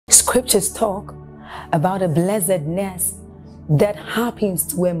Scriptures talk about a blessedness that happens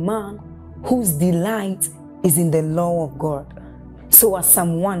to a man whose delight is in the law of God. So as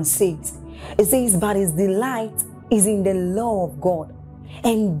Psalm 1 says, it says, but his delight is in the law of God,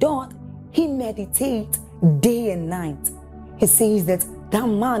 and doth he meditate day and night. He says that that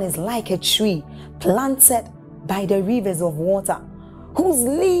man is like a tree planted by the rivers of water, whose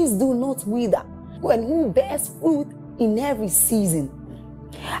leaves do not wither, and who bears fruit in every season.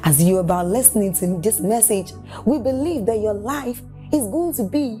 As you're about listening to this message, we believe that your life is going to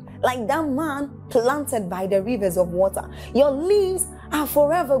be like that man planted by the rivers of water. Your leaves are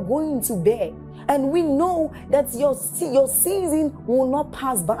forever going to bear. And we know that your season will not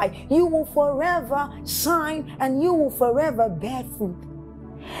pass by. You will forever shine and you will forever bear fruit.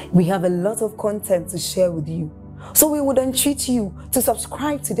 We have a lot of content to share with you. So we would entreat you to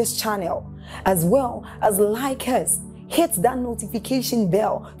subscribe to this channel, as well as like us. Hit that notification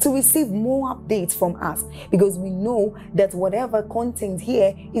bell to receive more updates from us, because we know that whatever content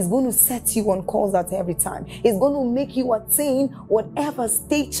here is going to set you on course at every time. It's going to make you attain whatever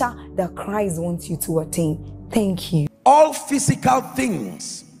stature that Christ wants you to attain. Thank you. All physical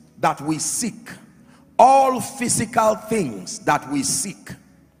things that we seek, all physical things that we seek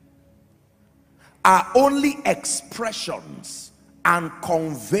are only expressions and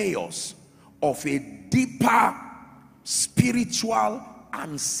conveyors of a deeper spiritual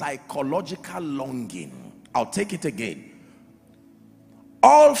and psychological longing. I'll take it again.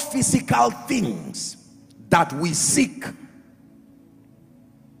 All physical things that we seek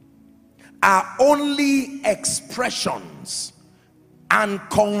are only expressions and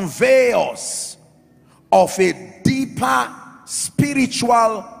conveyors of a deeper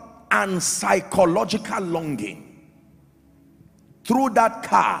spiritual and psychological longing. Through that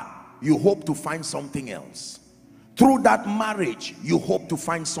car, you hope to find something else. Through that marriage, you hope to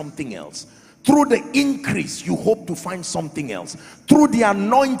find something else. Through the increase, you hope to find something else. Through the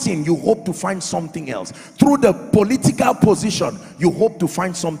anointing, you hope to find something else. Through the political position, you hope to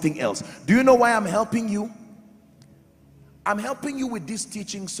find something else. Do you know why I'm helping you? I'm helping you with this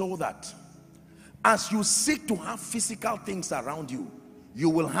teaching so that as you seek to have physical things around you, you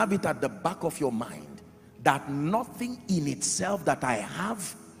will have it at the back of your mind that nothing in itself that I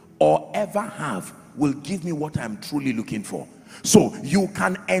have or ever have will give me what I'm truly looking for. So you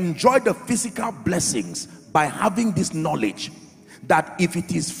can enjoy the physical blessings by having this knowledge that if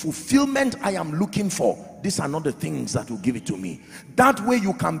it is fulfillment I am looking for, these are not the things that will give it to me. That way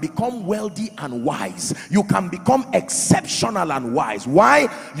you can become wealthy and wise. You can become exceptional and wise. Why?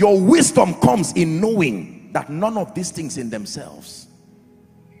 Your wisdom comes in knowing that none of these things in themselves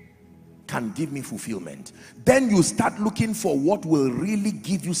can give me fulfillment. Then you start looking for what will really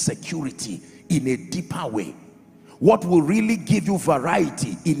give you security in a deeper way. What will really give you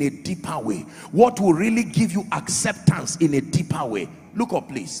variety in a deeper way. What will really give you acceptance in a deeper way. Look up,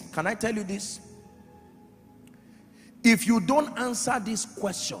 please. Can I tell you this? If you don't answer this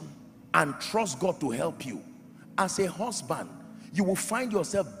question and trust God to help you, as a husband, you will find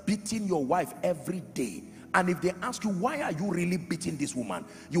yourself beating your wife every day. And if they ask you, why are you really beating this woman?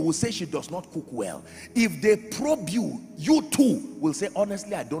 You will say she does not cook well. If they probe you, you too will say,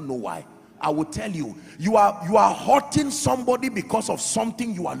 honestly, I don't know why. I will tell you, you are hurting somebody because of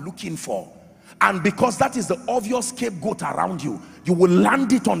something you are looking for. And because that is the obvious scapegoat around you, you will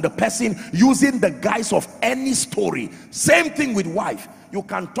land it on the person using the guise of any story. Same thing with wife. You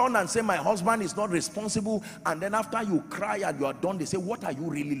can turn and say, my husband is not responsible, and then after you cry and you are done, they say, what are you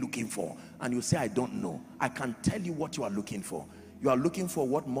really looking for? And you say, I don't know. I can tell you what you are looking for. You are looking for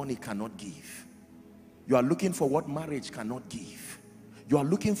what money cannot give. You are looking for what marriage cannot give. You are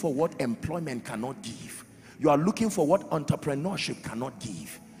looking for what employment cannot give. You are looking for what entrepreneurship cannot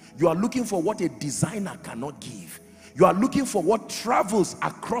give. You are looking for what a designer cannot give. You are looking for what travels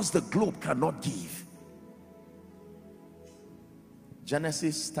across the globe cannot give.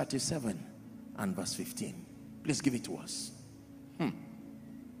 Genesis 37 and verse 15. Please give it to us.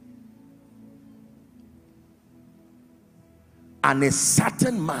 And a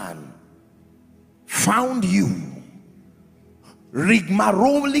certain man found you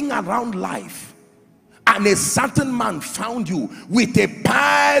rigmaroling around life, and a certain man found you with a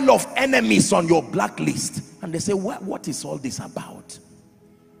pile of enemies on your blacklist. And they say, what is all this about?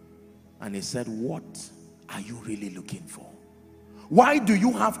 And he said, what are you really looking for? Why do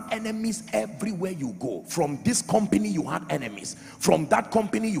you have enemies everywhere you go? From this company you have enemies, from that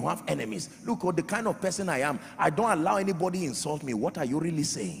company you have enemies. Look what the kind of person I am. I don't allow anybody insult me. What are you really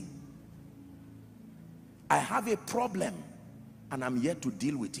saying? I have a problem and I'm yet to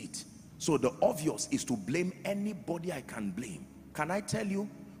deal with it. So the obvious is to blame anybody I can blame. Can I tell you,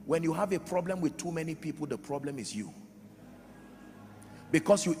 When you have a problem with too many people, the problem is you.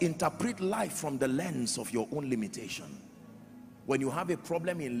 Because you interpret life from the lens of your own limitation. When you have a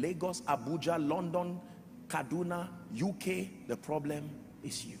problem in Lagos, Abuja, London, Kaduna, UK, the problem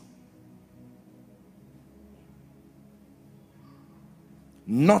is you.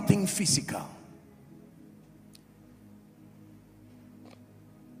 Nothing physical.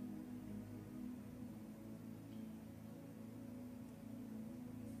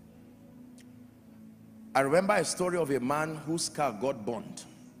 I remember a story of a man whose car got burnt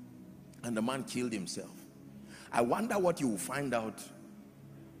and the man killed himself. I wonder what you will find out,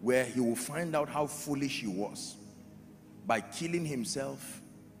 where he will find out how foolish he was by killing himself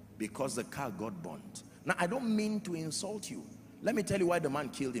because the car got burnt. Now, I don't mean to insult you. Let me tell you why the man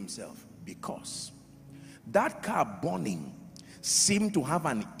killed himself. Because that car burning seemed to have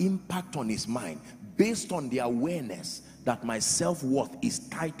an impact on his mind based on the awareness that my self-worth is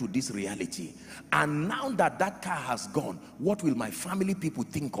tied to this reality. And now that that car has gone, what will my family people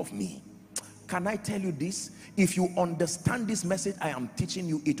think of me? Can I tell you this? If you understand this message I am teaching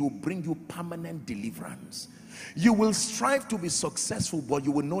you, it will bring you permanent deliverance. You will strive to be successful, but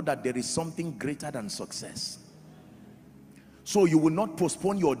you will know that there is something greater than success. So you will not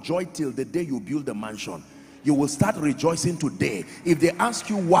postpone your joy till the day you build the mansion. You will start rejoicing today. If they ask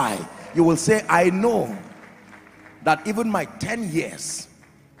you why, you will say, I know that even my 10 years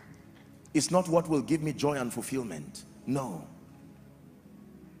is not what will give me joy and fulfillment. No.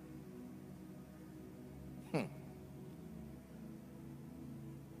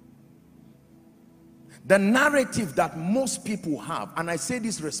 The narrative that most people have, and I say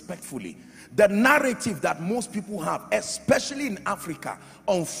this respectfully, the narrative that most people have, especially in Africa,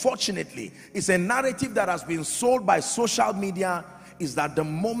 unfortunately, is a narrative that has been sold by social media, is that the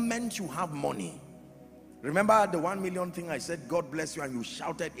moment you have money, remember the 1 million thing I said, God bless you, and you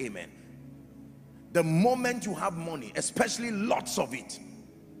shouted amen. The moment you have money, especially lots of it,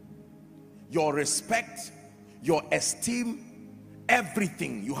 your respect, your esteem,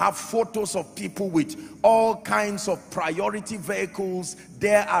 everything, you have photos of people with all kinds of priority vehicles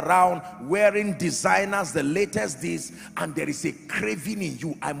there around, wearing designers, the latest this, and there is a craving in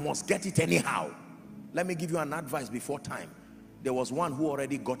you. I must get it anyhow. Let me give you an advice before time. There was one who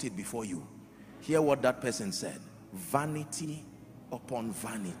already got it before you. Hear what that person said. Vanity upon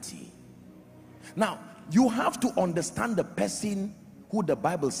vanity. Now, you have to understand the person who the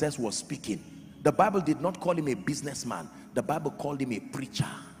Bible says was speaking. The Bible did not call him a businessman. The Bible called him a preacher.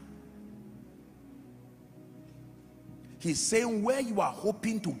 He's saying, where you are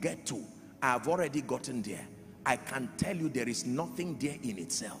hoping to get to, I have already gotten there. I can tell you there is nothing there in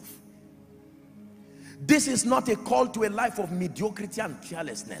itself. This is not a call to a life of mediocrity and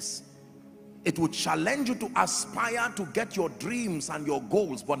carelessness. It will challenge you to aspire to get your dreams and your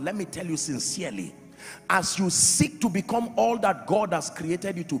goals. But let me tell you sincerely, as you seek to become all that God has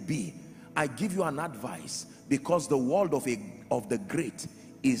created you to be, I give you an advice, because the world of the great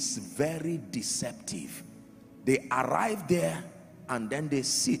is very deceptive. They arrive there and then they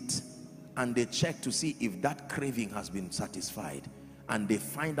sit and they check to see if that craving has been satisfied, and they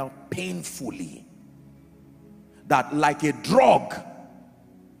find out painfully that, like a drug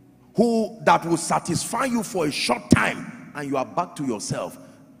that will satisfy you for a short time and you are back to yourself.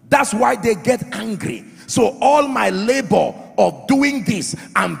 That's why they get angry. So all my labor of doing this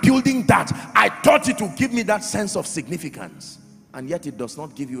and building that, I thought it would give me that sense of significance, and yet it does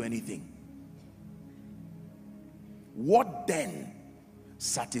not give you anything. What then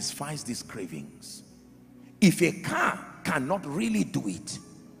satisfies these cravings? If a car cannot really do it,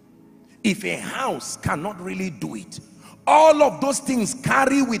 if a house cannot really do it, all of those things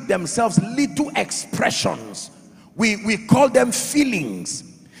carry with themselves little expressions. We call them feelings.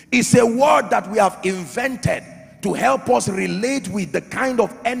 It's a word that we have invented to help us relate with the kind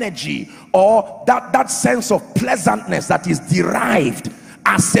of energy or that sense of pleasantness that is derived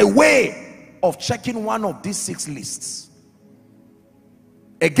as a way of checking one of these 6 lists.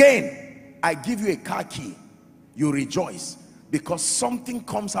 Again, I give you a car key, you rejoice because something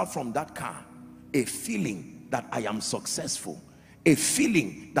comes out from that car, a feeling that I am successful, a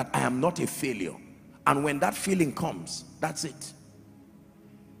feeling that I am not a failure. And when that feeling comes, that's it.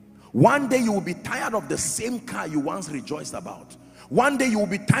 One day you will be tired of the same car you once rejoiced about. One day you will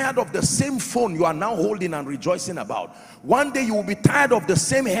be tired of the same phone you are now holding and rejoicing about. One day you will be tired of the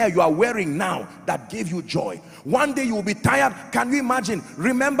same hair you are wearing now that gave you joy. One day you will be tired. Can you imagine?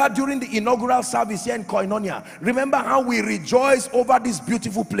 Remember during the inaugural service here in Koinonia, remember how we rejoiced over this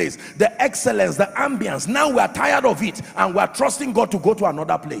beautiful place, the excellence, the ambience. Now we are tired of it and we are trusting God to go to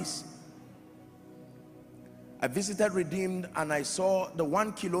another place. I visited Redeemed and I saw the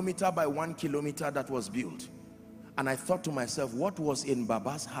 1 kilometer by 1 kilometer that was built. And I thought to myself, what was in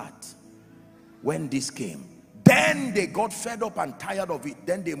Baba's heart when this came? Then they got fed up and tired of it.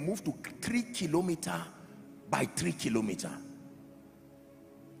 Then they moved to 3 kilometer by 3 kilometer.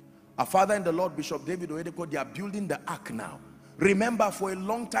 Our father in the Lord, Bishop David Oyedepo, they are building the ark now. Remember, for a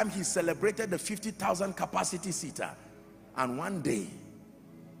long time he celebrated the 50,000 capacity seater. And one day,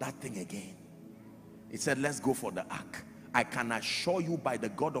 that thing again. He said, let's go for the ark. I can assure you by the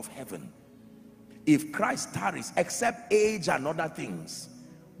God of heaven, if Christ tarries, except age and other things,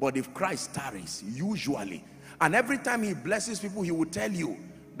 but if Christ tarries, usually, and every time he blesses people, he will tell you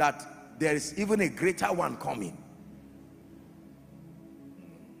that there is even a greater one coming.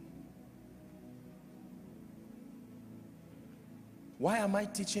 Why am I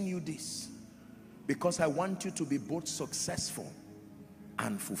teaching you this? Because I want you to be both successful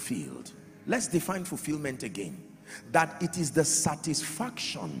and fulfilled. Let's define fulfillment again. That it is the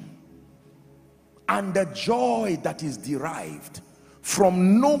satisfaction and the joy that is derived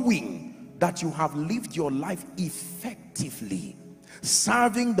from knowing that you have lived your life effectively,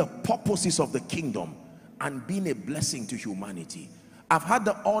 serving the purposes of the kingdom and being a blessing to humanity. I've had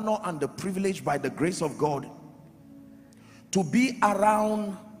the honor and the privilege, by the grace of God, to be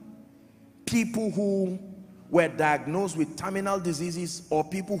around people who were diagnosed with terminal diseases, or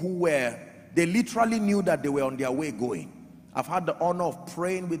people who were, they literally knew that they were on their way going. I've had the honor of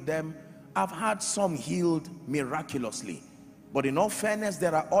praying with them. I've had some healed miraculously. But in all fairness,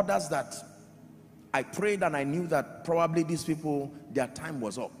 there are others that I prayed and I knew that probably these people, their time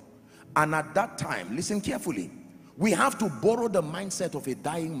was up. And at that time, listen carefully, we have to borrow the mindset of a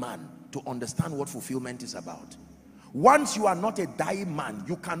dying man to understand what fulfillment is about. Once you are not a dying man,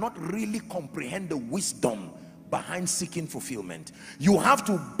 you cannot really comprehend the wisdom behind seeking fulfillment. You have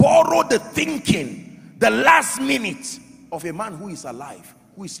to borrow the thinking, the last minute of a man who is alive,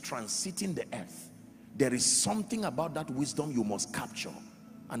 who is transiting the earth. There is something about that wisdom you must capture,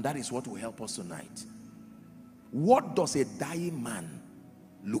 and that is what will help us tonight. What does a dying man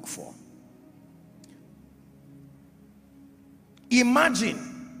look for?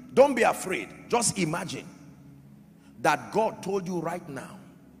 Imagine, don't be afraid, just imagine that God told you right now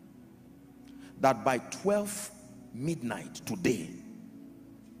that by 12 midnight today,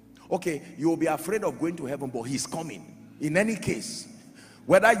 okay, you will be afraid of going to heaven, but he's coming. In any case,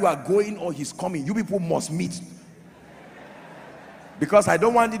 whether you are going or he's coming, you people must meet. Because I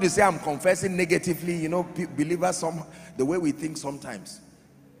don't want you to say I'm confessing negatively, you know, believers, the way we think sometimes.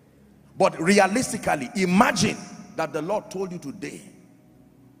 But realistically, imagine that the Lord told you today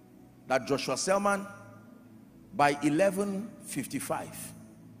that Joshua Selman, by 11:55,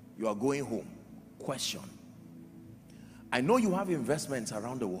 you are going home. Question. I know you have investments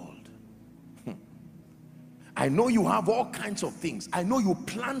around the world. I know you have all kinds of things. I know you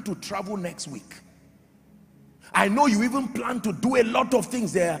plan to travel next week. I know you even plan to do a lot of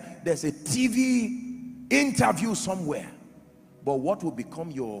things. There's a TV interview somewhere. But what will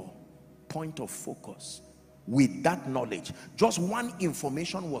become your point of focus with that knowledge? Just one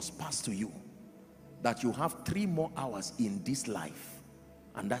information was passed to you, that you have 3 more hours in this life,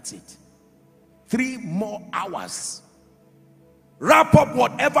 and that's it. 3 more hours. Wrap up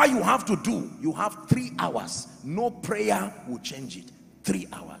whatever you have to do. You have 3 hours. No prayer will change it. 3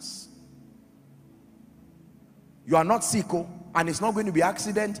 hours. You are not sick, and it's not going to be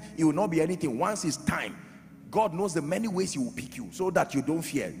accident. It will not be anything. Once it's time, God knows the many ways he will pick you so that you don't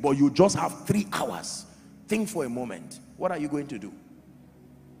fear. But you just have 3 hours. Think for a moment. What are you going to do?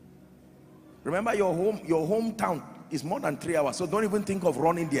 Remember, your hometown is more than 3 hours, so don't even think of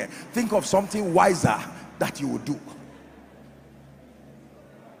running there. Think of something wiser that you will do.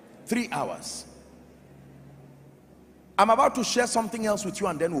 3 hours. I'm about to share something else with you,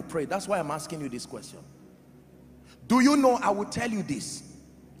 and then we'll pray. That's why I'm asking you this question. Do you know, I will tell you this,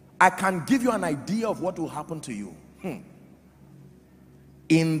 I can give you an idea of what will happen to you.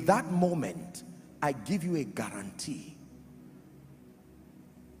 In that moment, I give you a guarantee.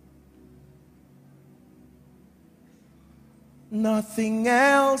 Nothing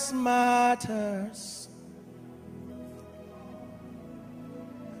else matters.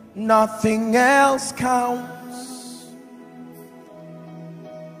 Nothing else counts.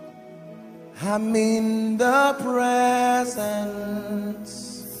 I'm in the presence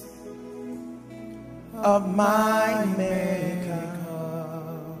of my Maker.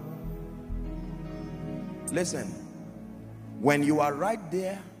 Listen, when you are right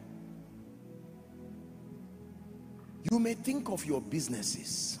there, you may think of your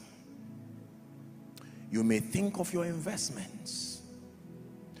businesses. You may think of your investments.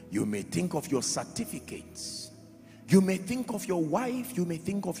 You may think of your certificates. You may think of your wife, you may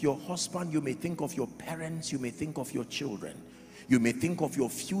think of your husband, you may think of your parents, you may think of your children. You may think of your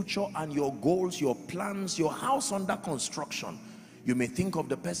future and your goals, your plans, your house under construction. You may think of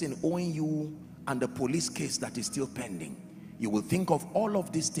the person owing you and the police case that is still pending. You will think of all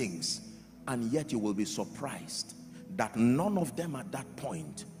of these things, and yet you will be surprised that none of them at that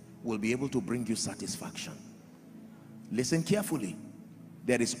point will be able to bring you satisfaction. Listen carefully.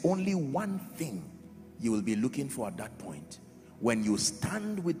 There is only one thing you will be looking for at that point. When you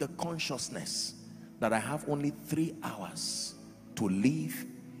stand with the consciousness that I have only 3 hours to live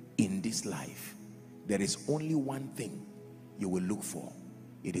in this life, there is only one thing you will look for.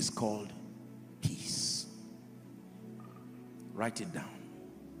 It is called peace. Write it down.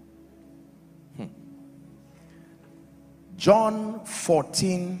 John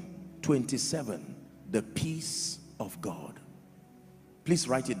 14:27, the peace of God. Please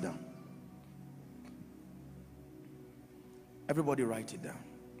write it down. Everybody write it down.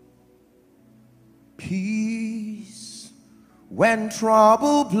 Peace when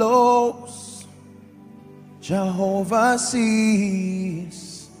trouble blows, Jehovah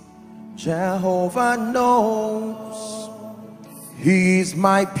sees, Jehovah knows, He's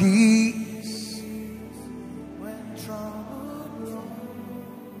my peace. When trouble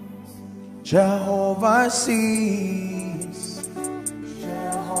blows, Jehovah sees,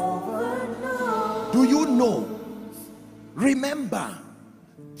 Jehovah knows. Do you know? Remember,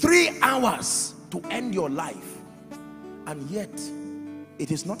 3 hours to end your life, and yet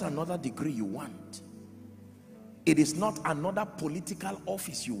it is not another degree you want. It is not another political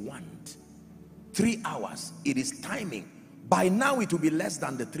office you want. 3 hours, it is timing. By now it will be less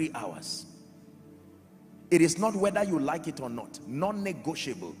than the 3 hours. It is not whether you like it or not,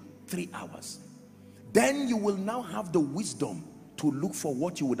 non-negotiable. 3 hours. Then you will now have the wisdom to look for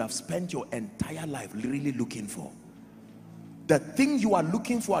what you would have spent your entire life really looking for. The thing you are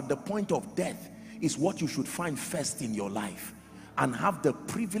looking for at the point of death is what you should find first in your life and have the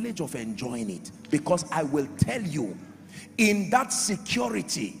privilege of enjoying it. Because I will tell you, in that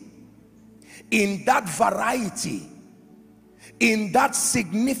security, in that variety, in that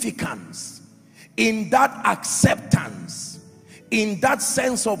significance, in that acceptance, in that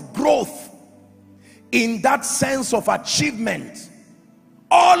sense of growth, in that sense of achievement,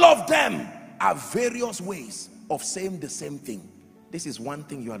 all of them are various ways of saying the same thing. This is one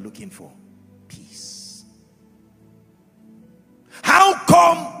thing you are looking for: peace. How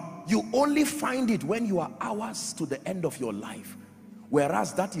come you only find it when you are hours to the end of your life,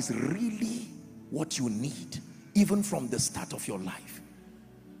 whereas that is really what you need even from the start of your life?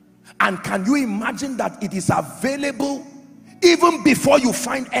 And can you imagine that it is available even before you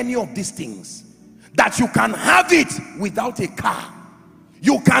find any of these things? That you can have it without a car,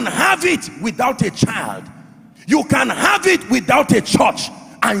 you can have it without a child, you can have it without a church,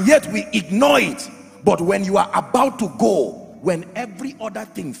 and yet we ignore it. But when you are about to go, when every other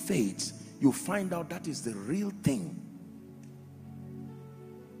thing fades, you find out that is the real thing.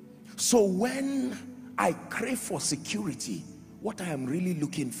 So when I crave for security, what I am really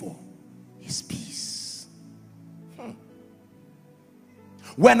looking for is peace.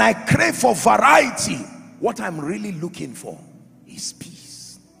 When I crave for variety, what I'm really looking for is peace.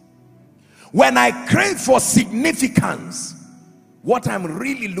 When I crave for significance, what I'm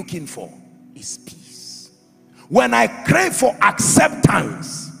really looking for is peace. When I crave for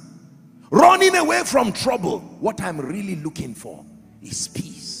acceptance, running away from trouble, what I'm really looking for is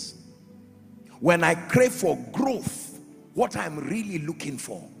peace. When I crave for growth, what I'm really looking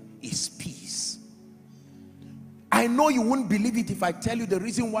for is peace. I know you won't believe it if I tell you the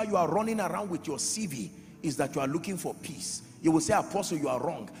reason why you are running around with your CV is that you are looking for peace. You will say, Apostle, you are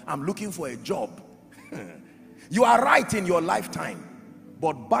wrong. I'm looking for a job. You are right in your lifetime.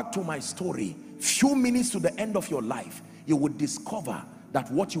 But back to my story, few minutes to the end of your life, you would discover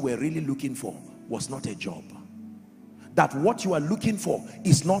that what you were really looking for was not a job. That what you are looking for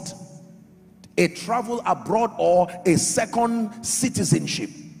is not a travel abroad or a second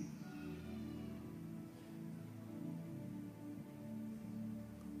citizenship.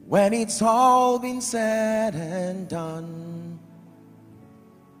 When it's all been said and done,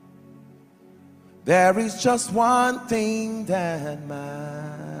 there is just one thing that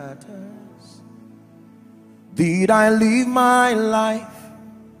matters. Did I live my life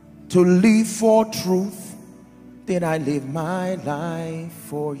to live for truth? Did I live my life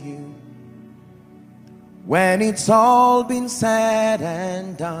for you? When it's all been said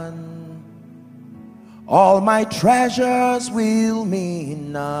and done, all my treasures will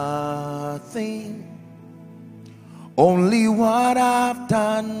mean nothing. Only what I've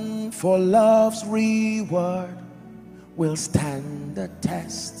done for love's reward will stand the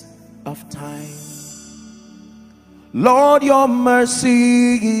test of time. Lord, your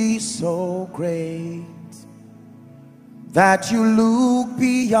mercy is so great that you look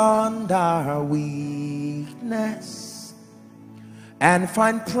beyond our weakness and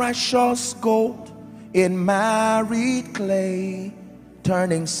find precious gold in married clay,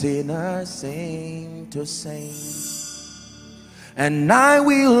 turning sinners into saints. And I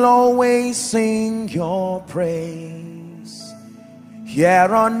will always sing your praise,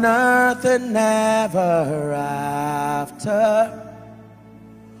 here on earth and ever after.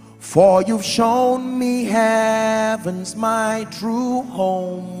 For you've shown me heaven's my true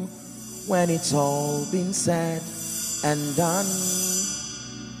home, when it's all been said and done.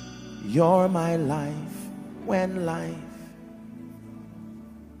 You're my life when life.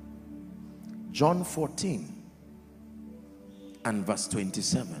 John 14 and verse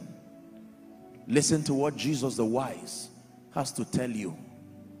 27. Listen to what Jesus the wise has to tell you.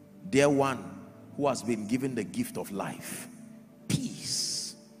 Dear one who has been given the gift of life,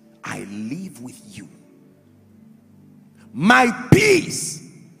 peace I leave with you. My peace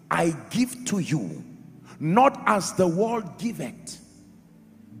I give to you, not as the world giveth,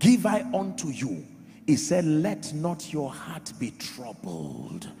 give I unto you. He said, let not your heart be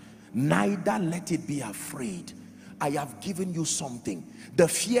troubled, neither let it be afraid. I have given you something. The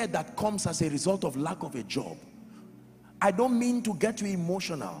fear that comes as a result of lack of a job, I don't mean to get you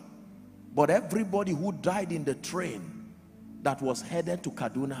emotional, but everybody who died in the train that was headed to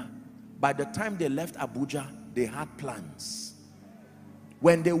Kaduna, by the time they left Abuja, they had plans.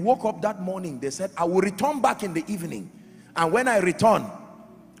 When they woke up that morning, they said, I will return back in the evening. And when I return,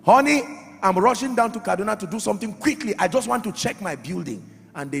 honey, I'm rushing down to Kaduna to do something quickly. I just want to check my building.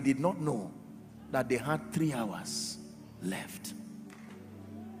 And they did not know that they had 3 hours left.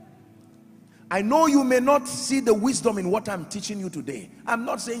 I know you may not see the wisdom in what I'm teaching you today. I'm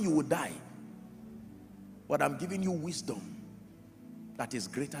not saying you will die, but I'm giving you wisdom that is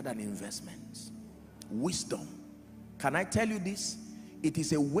greater than investments. Wisdom. Can I tell you this? It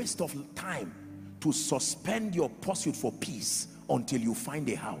is a waste of time to suspend your pursuit for peace until you find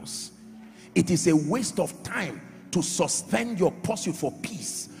a house. It is a waste of time to suspend your pursuit for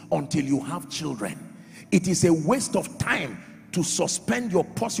peace until you have children. It is a waste of time to suspend your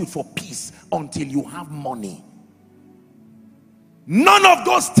pursuit for peace until you have money. None of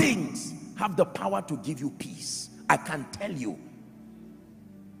those things have the power to give you peace. I can tell you.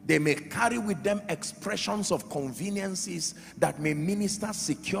 They may carry with them expressions of conveniences that may minister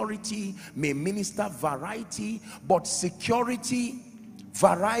security, may minister variety, but security,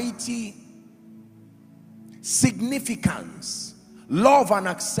 variety, significance, love and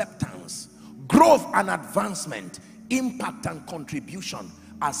acceptance, growth and advancement, impact and contribution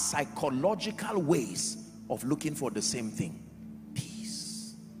are psychological ways of looking for the same thing,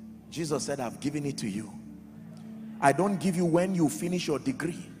 peace. Jesus said, I've given it to you. I don't give you when you finish your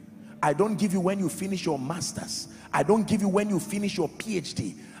degree. I don't give you when you finish your master's. I don't give you when you finish your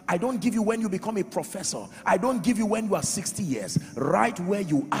PhD. I don't give you when you become a professor. I don't give you when you are 60 years. Right where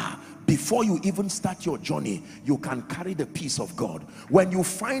you are, before you even start your journey, you can carry the peace of God. When you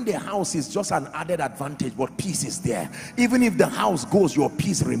find a house, it's just an added advantage, but peace is there. Even if the house goes, your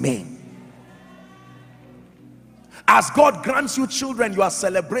peace remains. As God grants you children, you are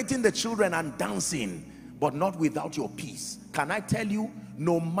celebrating the children and dancing, but not without your peace. Can I tell you,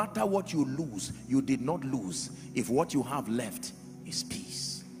 no matter what you lose, you did not lose if what you have left is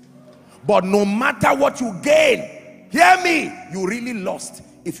peace. But no matter what you gain, hear me, you really lost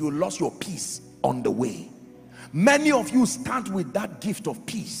if you lost your peace on the way. Many of you start with that gift of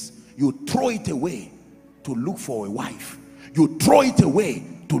peace. You throw it away to look for a wife. You throw it away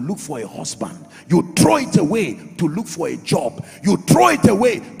to look for a husband. You throw it away to look for a job. You throw it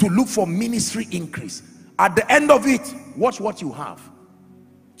away to look for ministry increase. At the end of it, watch what you have.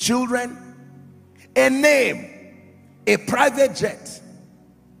 Children, a name, a private jet,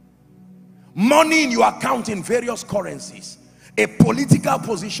 money in your account in various currencies, a political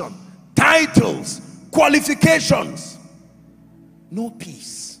position, titles, qualifications, no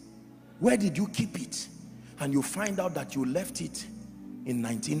peace. Where did you keep it? And you find out that you left it in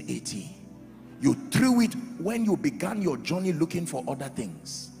 1980. You threw it when you began your journey looking for other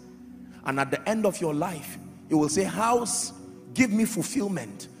things. And at the end of your life, you will say, house, give me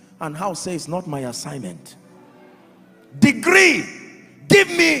fulfillment. And house says, not my assignment. Degree, give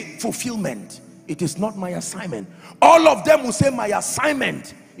me fulfillment. It is not my assignment. All of them will say, my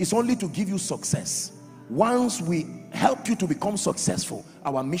assignment is only to give you success. Once we help you to become successful,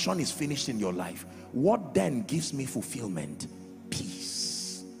 our mission is finished in your life. What then gives me fulfillment?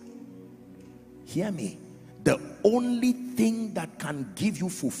 Peace. Hear me. The only thing that can give you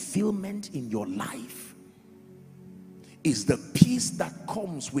fulfillment in your life is the peace that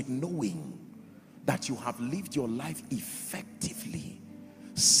comes with knowing that you have lived your life effectively,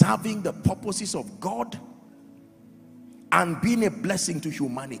 serving the purposes of God and being a blessing to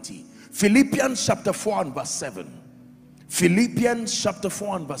humanity. Philippians chapter 4 and verse 7. Philippians chapter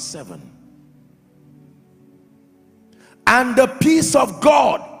 4 and verse 7. And the peace of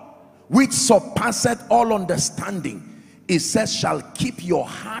God, which surpasseth all understanding, it says, shall keep your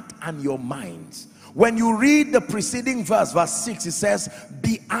heart and your minds. When you read the preceding verse, verse 6, it says,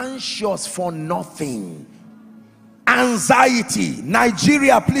 be anxious for nothing. Anxiety.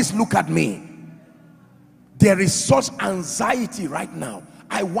 Nigeria, please look at me. There is such anxiety right now.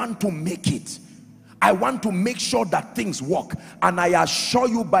 I want to make it. I want to make sure that things work. And I assure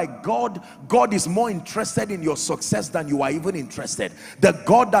you, by God, God is more interested in your success than you are even interested. The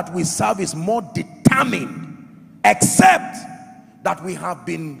God that we serve is more determined, except that we have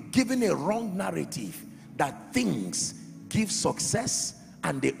been given a wrong narrative that things give success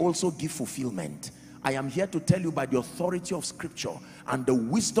and they also give fulfillment. I am here to tell you by the authority of scripture and the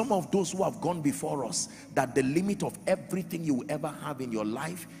wisdom of those who have gone before us, that the limit of everything you ever have in your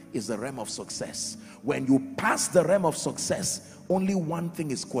life is the realm of success. When you pass the realm of success, only one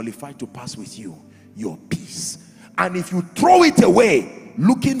thing is qualified to pass with you: your peace. And if you throw it away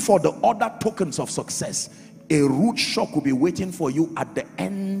looking for the other tokens of success, a rude shock will be waiting for you at the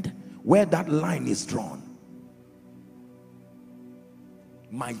end where that line is drawn.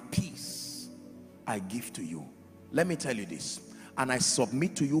 My peace I give to you. Let me tell you this, and I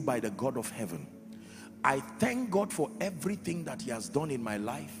submit to you by the God of heaven. I thank God for everything that he has done in my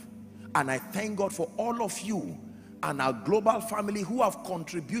life, and I thank God for all of you and our global family who have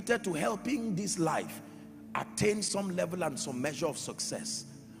contributed to helping this life attain some level and some measure of success.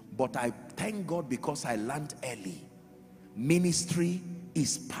 But I thank God because I learned early. Ministry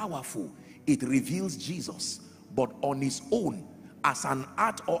is powerful. It reveals Jesus, but on its own, as an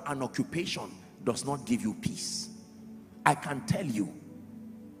art or an occupation, does not give you peace. I can tell you,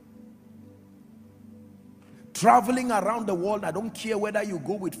 traveling around the world, I don't care whether you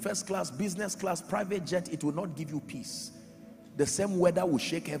go with first class, business class, private jet, it will not give you peace. The same weather will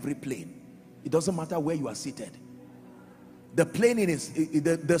shake every plane. It doesn't matter where you are seated. The plane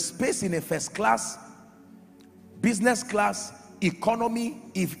the space in a first class, business class, economy,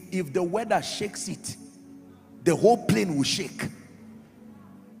 if the weather shakes it, the whole plane will shake.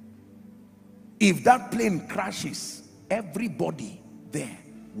 If that plane crashes, everybody there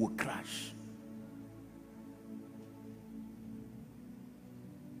will crash.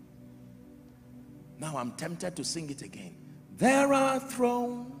 Now I'm tempted to sing it again. There are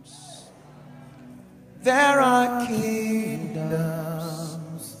thrones, there are kingdoms,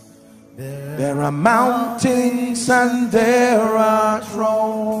 there are mountains and there are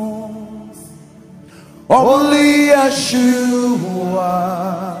thrones. Only Yeshua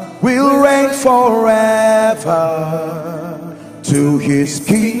will reign forever. To his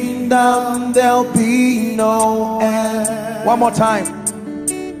kingdom there'll be no end. One more time.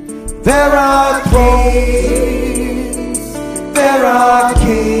 There are thrones, there are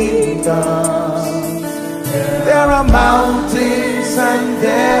kingdoms, there are mountains and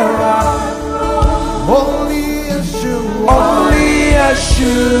there are only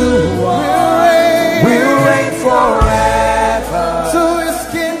Yeshua will reign forever. To his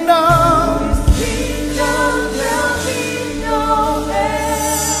kingdom there'll be no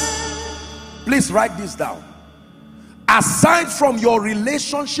end. Please write this down. Aside from your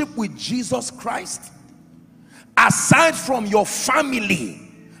relationship with Jesus Christ, aside from your family,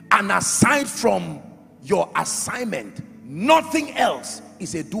 and aside from your assignment, nothing else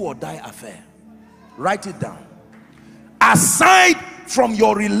is a do or die affair. Write it down. Aside from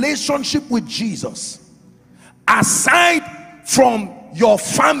your relationship with Jesus, aside from your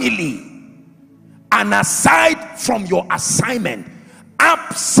family, and aside from your assignment,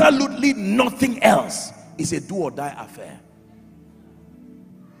 absolutely nothing else is a do or die affair.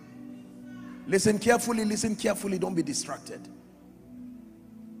 Listen carefully, don't be distracted.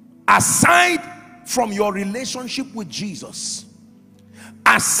 Aside from your relationship with Jesus,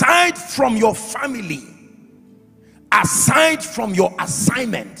 aside from your family, aside from your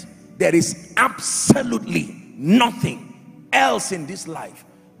assignment, there is absolutely nothing else in this life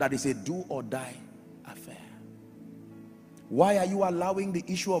that is a do or die affair. Why are you allowing the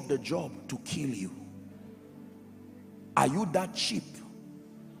issue of the job to kill you? Are you that cheap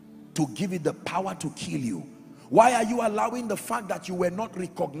to give it the power to kill you? Why are you allowing the fact that you were not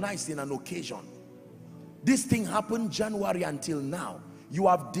recognized in an occasion? This thing happened January until now. You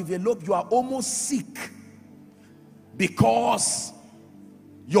have developed, you are almost sick because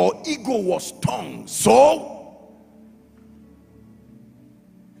your ego was stung. So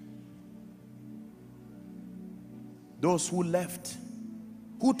those who left,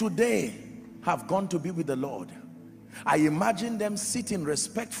 who today have gone to be with the Lord, I imagine them sitting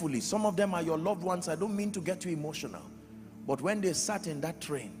respectfully. Some of them are your loved ones. I don't mean to get too emotional, but when they sat in that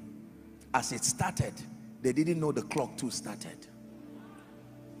train, as it started, they didn't know the clock too started.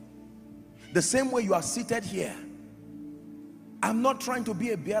 The same way you are seated here, I'm not trying to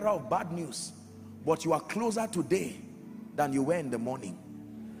be a bearer of bad news, but you are closer today than you were in the morning.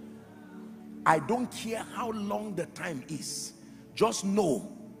 I don't care how long the time is. Just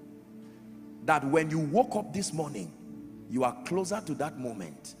know that when you woke up this morning, you are closer to that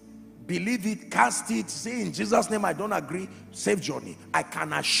moment. Believe it, cast it, say in Jesus' name, I don't agree, safe journey. I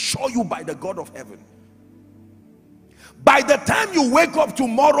can assure you by the God of heaven, by the time you wake up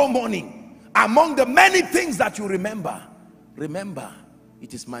tomorrow morning, among the many things that you remember,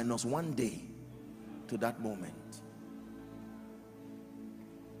 it is -1 day to that moment.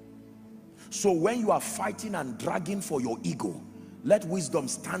 So when you are fighting and dragging for your ego, let wisdom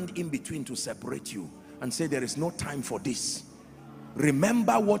stand in between to separate you and say, there is no time for this.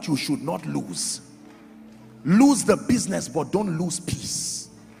 Remember what you should not lose. Lose the business, but don't lose peace.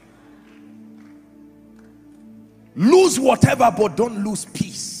 Lose whatever, but don't lose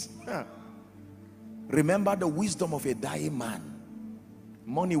peace. Remember the wisdom of a dying man.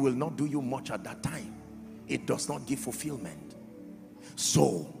 Money will not do you much at that time. It does not give fulfillment.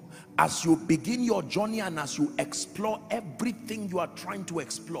 So as you begin your journey and as you explore everything you are trying to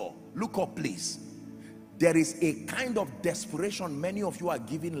explore, look up please. There is a kind of desperation many of you are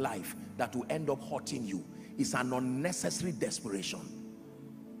giving life that will end up hurting you. It's an unnecessary desperation.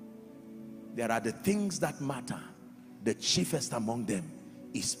 There are the things that matter. The chiefest among them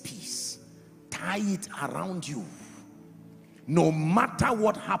is peace. Tie it around you. No matter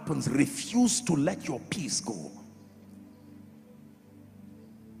what happens, refuse to let your peace go.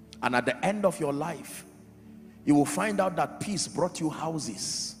 And at the end of your life, you will find out that peace brought you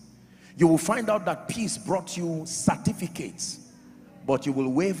houses. You will find out that peace brought you certificates, but you will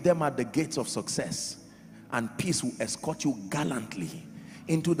wave them at the gates of success, and peace will escort you gallantly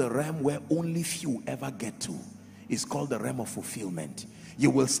into the realm where only few ever get to. It's called the realm of fulfillment. You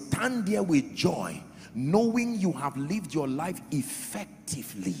will stand there with joy, knowing you have lived your life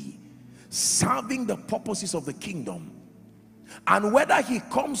effectively, serving the purposes of the kingdom. And whether he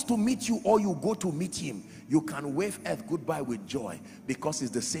comes to meet you or you go to meet him, you can wave earth goodbye with joy, because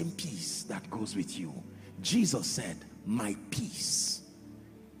it's the same peace that goes with you. Jesus said, my peace.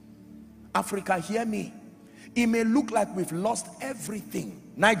 Africa, hear me. It may look like we've lost everything.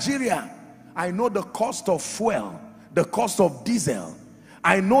 Nigeria, I know the cost of fuel, the cost of diesel.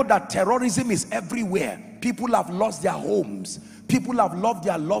 I know that terrorism is everywhere. People have lost their homes. People have lost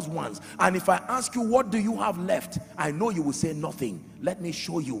their loved ones. And if I ask you, what do you have left? I know you will say nothing. Let me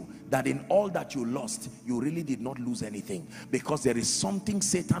show you that in all that you lost, you really did not lose anything, because there is something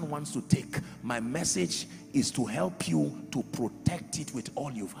Satan wants to take. My message is to help you to protect it with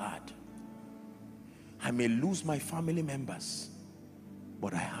all you've had. I may lose my family members,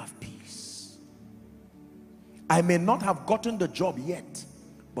 but I have peace. I may not have gotten the job yet,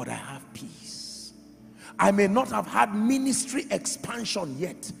 but I have peace. I may not have had ministry expansion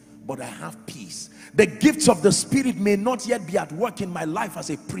yet, but I have peace. The gifts of the Spirit may not yet be at work in my life as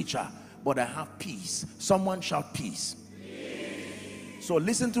a preacher, but I have peace. Someone shout peace. Peace. So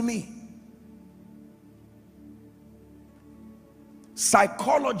listen to me.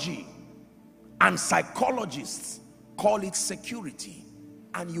 Psychology and psychologists call it security,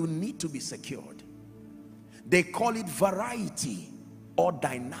 and you need to be secured. They call it variety or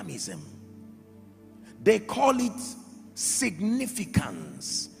dynamism. They call it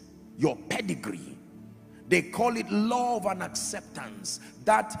significance, your pedigree. They call it love and acceptance,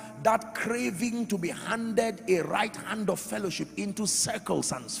 that craving to be handed a right hand of fellowship into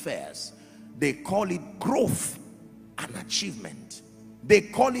circles and spheres. They call it growth and achievement. They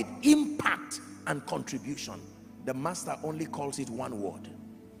call it impact and contribution. The master only calls it one word: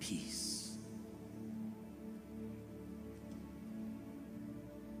 peace.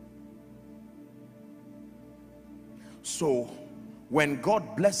 So when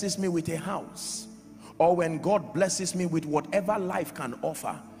God blesses me with a house, or when God blesses me with whatever life can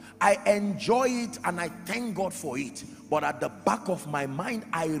offer, I enjoy it and I thank God for it. But at the back of my mind,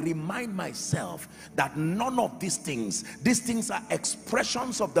 I remind myself that none of these things are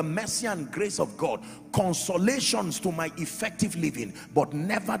expressions of the mercy and grace of God, consolations to my effective living, but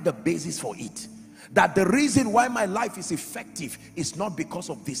never the basis for it. That the reason why my life is effective is not because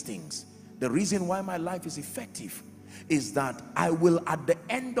of these things. The reason why my life is effective is that I will at the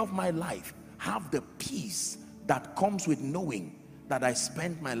end of my life have the peace that comes with knowing that I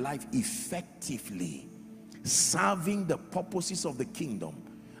spent my life effectively serving the purposes of the kingdom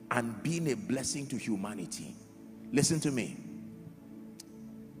and being a blessing to humanity. Listen to me.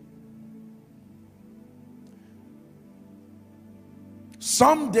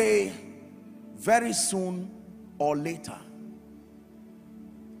 Someday, very soon or later,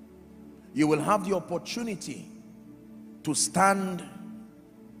 you will have the opportunity to stand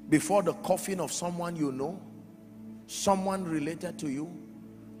before the coffin of someone you know, someone related to you.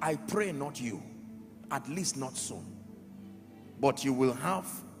 I pray not you, at least not soon, but you will have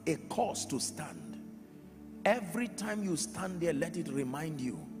a cause to stand. Every time you stand there, let it remind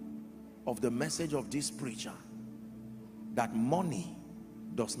you of the message of this preacher, that money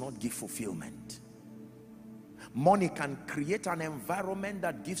does not give fulfillment. Money can create an environment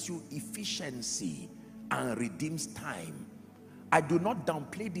that gives you efficiency and redeems time. I do not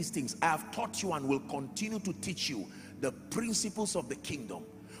downplay these things. I have taught you and will continue to teach you the principles of the kingdom.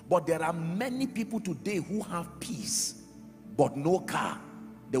 But there are many people today who have peace but no car.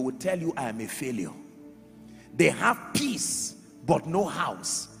 They will tell you, I am a failure. They have peace but no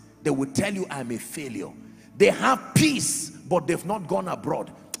house. They will tell you, I am a failure. They have peace but they've not gone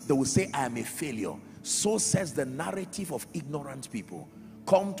abroad. They will say, I am a failure. So says the narrative of ignorant people.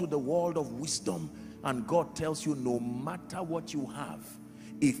 Come to the world of wisdom, and God tells you, no matter what you have,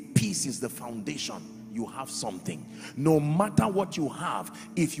 if peace is the foundation, you have something. No matter what you have,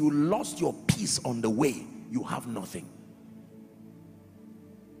 if you lost your peace on the way, you have nothing.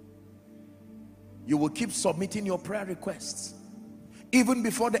 You will keep submitting your prayer requests. Even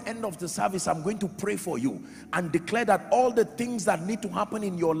before the end of the service, I'm going to pray for you and declare that all the things that need to happen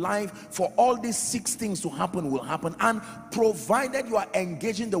in your life, for all these 6 things to happen, will happen. And provided you are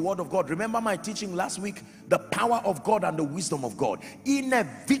engaging the word of God. Remember my teaching last week, the power of God and the wisdom of God.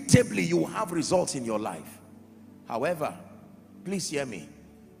 Inevitably, you will have results in your life. However, please hear me.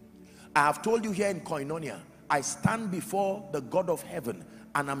 I have told you here in Koinonia, I stand before the God of heaven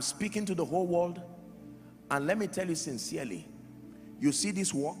and I'm speaking to the whole world. And let me tell you sincerely, you see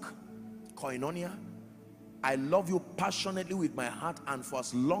this walk, Koinonia, I love you passionately with my heart, and for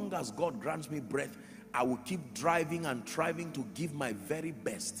as long as God grants me breath, I will keep driving and striving to give my very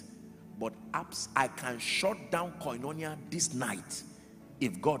best. But I can shut down Koinonia this night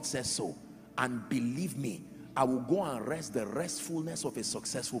if God says so. And believe me, I will go and rest the restfulness of a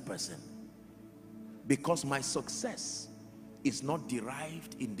successful person. Because my success is not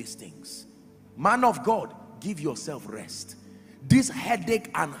derived in these things. Man of God, give yourself rest. This headache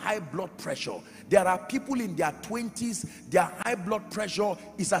and high blood pressure, there are people in their 20s, their high blood pressure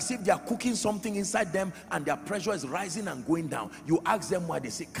is as if they are cooking something inside them and their pressure is rising and going down. You ask them why, they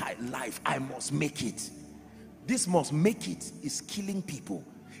say, life, I must make it. This must make it is killing people.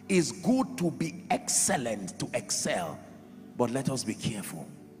 It's good to be excellent, to excel, but let us be careful.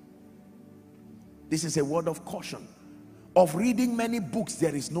 This is a word of caution. Of reading many books,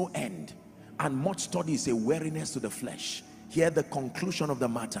 there is no end, and much study is a weariness to the flesh. Hear the conclusion of the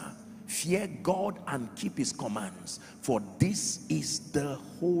matter. Fear God and keep his commands, for this is the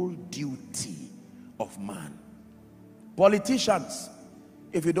whole duty of man. Politicians,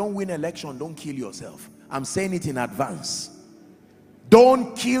 if you don't win election, don't kill yourself. I'm saying it in advance.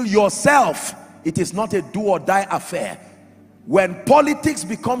 Don't kill yourself. It is not a do or die affair. When politics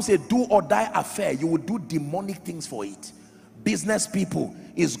becomes a do or die affair, you will do demonic things for it. Business people,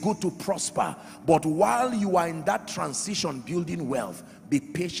 it's good to prosper, but while you are in that transition building wealth, be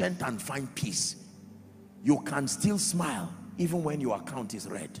patient and find peace. You can still smile even when your account is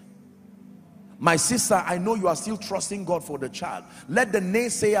red. My sister, I know you are still trusting God for the child. Let the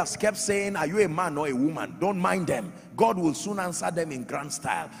naysayers keep saying, are you a man or a woman? Don't mind them. God will soon answer them in grand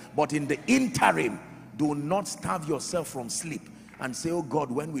style. But in the interim, do not starve yourself from sleep and say, oh God,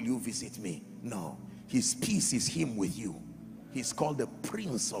 when will you visit me? No, his peace is him with you. He's called the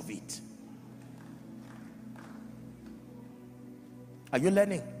Prince of it. Are you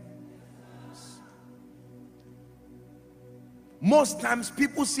learning? Most times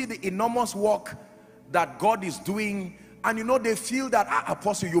people see the enormous work that God is doing, and you know, they feel that,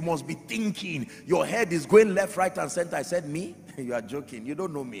 apostle, you must be thinking, your head is going left, right and center. I said, me? You are joking. You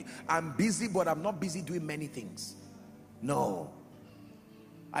don't know me. I'm busy, but I'm not busy doing many things. No,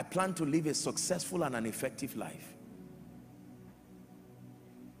 I plan to live a successful and an effective life.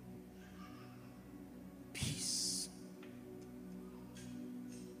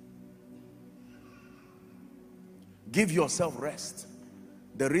 Give yourself rest.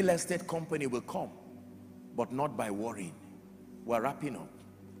 The real estate company will come, but not by worrying. We're wrapping up.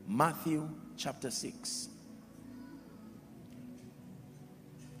 Matthew chapter 6.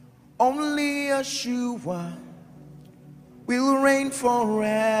 Only Yeshua will reign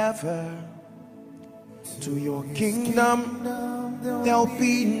forever. To your kingdom there'll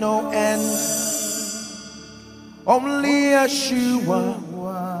be no end. Only Yeshua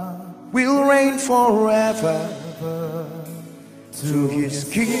will reign forever. To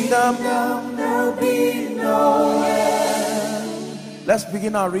his kingdom there'll be no end. Let's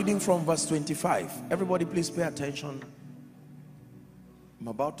begin our reading from verse 25. Everybody please pay attention. I'm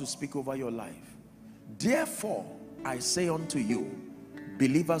about to speak over your life. Therefore I say unto you,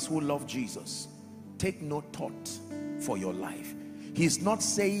 believers who love Jesus, take no thought for your life. He's not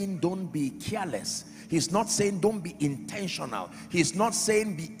saying don't be careless. He's not saying don't be intentional. He's not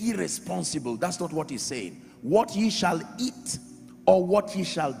saying be irresponsible. That's not what he's saying. What ye shall eat, or what ye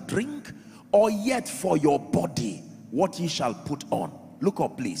shall drink, or yet for your body, what ye shall put on. Look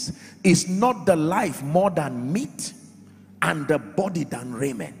up please. Is not the life more than meat, and the body than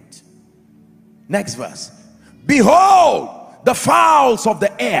raiment? Next verse. Behold the fowls of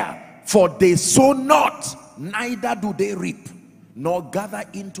the air, for they sow not, neither do they reap, nor gather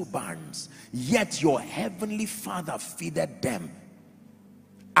into barns, yet your heavenly Father feedeth them.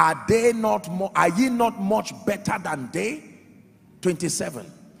 Are ye not much better than they?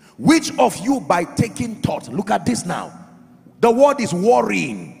 27. Which of you by taking thought, look at this now, the word is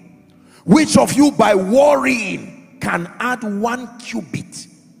worrying. Which of you by worrying can add 1 cubit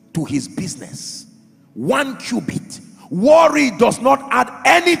to his business? 1 cubit. Worry does not add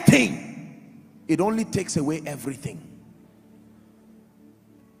anything. It only takes away everything.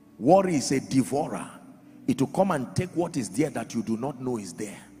 Worry is a devourer. It will come and take what is there that you do not know is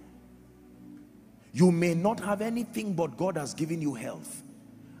there. You may not have anything, but God has given you health.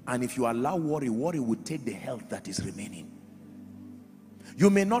 And if you allow worry, worry will take the health that is remaining. You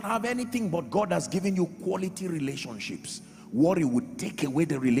may not have anything, but God has given you quality relationships. Worry would take away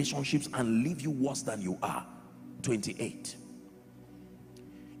the relationships and leave you worse than you are. 28.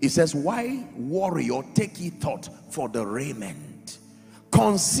 It says, why worry or take ye thought for the raiment?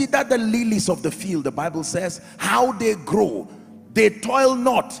 Consider the lilies of the field. The Bible says how they grow. They toil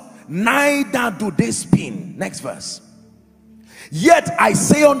not, neither do they spin. Next verse. Yet I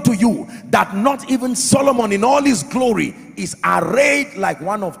say unto you that not even Solomon in all his glory is arrayed like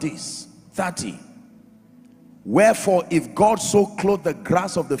one of these. 30. Wherefore if God so clothe the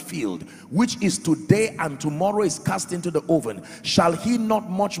grass of the field, which is today and tomorrow is cast into the oven, shall he not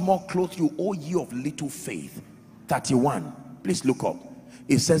much more clothe you, O ye of little faith? 31. Please look up.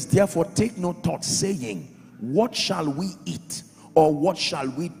 It says, therefore take no thought, saying, what shall we eat, or what shall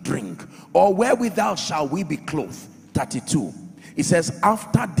we drink, or wherewithal shall we be clothed? 32. It says,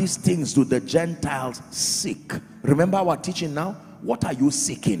 after these things do the Gentiles seek. Remember our teaching now? What are you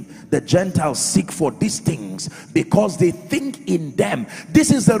seeking? The Gentiles seek for these things because they think in them.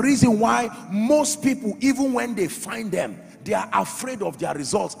 This is the reason why most people, even when they find them, they are afraid of their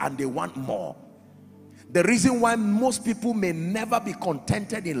results and they want more. The reason why most people may never be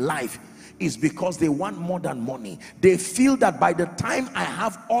contented in life is because they want more than money. They feel that by the time I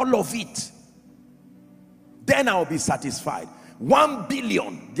have all of it, then I'll be satisfied. 1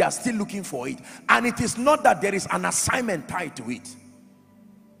 billion, they are still looking for it. And it is not that there is an assignment tied to it.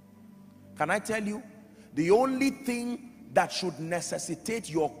 Can I tell you, the only thing that should necessitate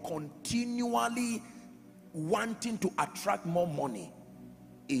your continually wanting to attract more money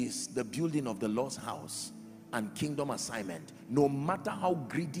is the building of the Lord's house and kingdom assignment. No matter how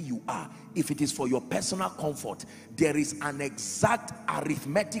greedy you are, if it is for your personal comfort, there is an exact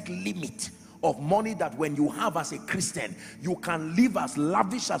arithmetic limit of money that when you have as a Christian, you can live as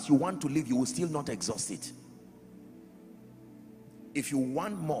lavish as you want to live, you will still not exhaust it. If you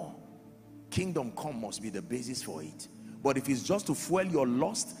want more, kingdom come must be the basis for it. But if it's just to fuel your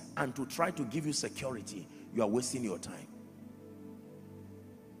lust and to try to give you security, you are wasting your time.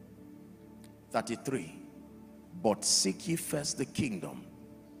 33. But seek ye first the kingdom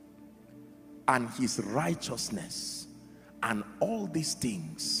and his righteousness, and all these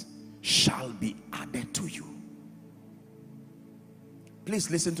things shall be added to you.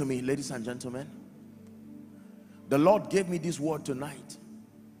 Please listen to me, ladies and gentlemen. The Lord gave me this word tonight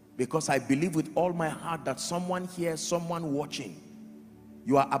because I believe with all my heart that someone here, someone watching,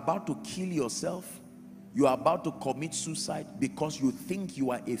 you are about to kill yourself, you are about to commit suicide because you think you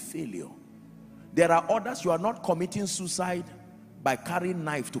are a failure. There are others, you are not committing suicide by carrying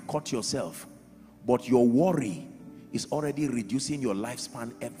knife to cut yourself, but your worry is already reducing your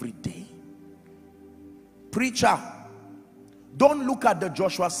lifespan every day. Preacher, don't look at the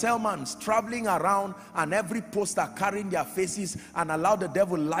Joshua Selmans traveling around and every poster carrying their faces and allow the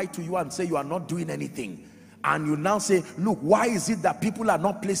devil lie to you and say you are not doing anything. And you now say, look, why is it that people are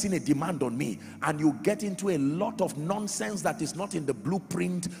not placing a demand on me? And you get into a lot of nonsense that is not in the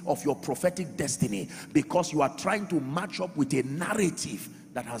blueprint of your prophetic destiny, because you are trying to match up with a narrative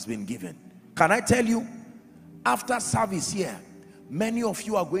that has been given. Can I tell you, after service here, many of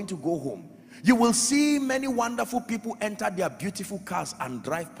you are going to go home. You will see many wonderful people enter their beautiful cars and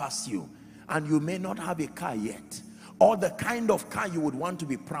drive past you, and you may not have a car yet, or the kind of car you would want to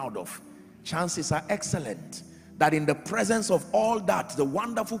be proud of. Chances are excellent that in the presence of all that, the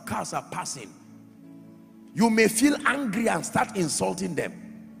wonderful cars are passing. You may feel angry and start insulting them.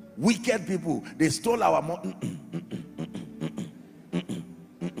 Wicked people, they stole our money.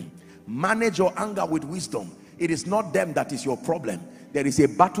 Manage your anger with wisdom. It is not them that is your problem. There is a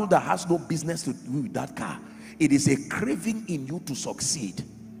battle that has no business to do with that car. It is a craving in you to succeed.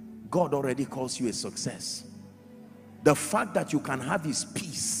 God already calls you a success. The fact that you can have his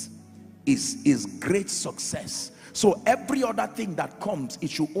peace is great success. So every other thing that comes, it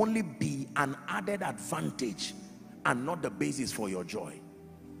should only be an added advantage and not the basis for your joy.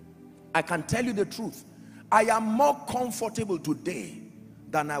 I can tell you the truth. I am more comfortable today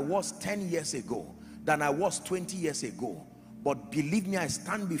than I was 10 years ago, than I was 20 years ago. But believe me, I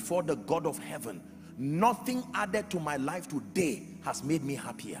stand before the God of heaven. Nothing added to my life today has made me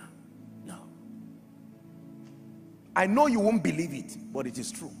happier. No. I know you won't believe it, but it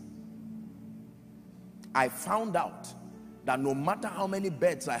is true. I found out that no matter how many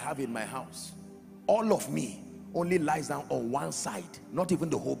beds I have in my house, all of me only lies down on one side, not even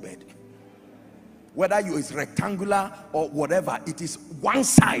the whole bed. Whether you is rectangular or whatever, it is one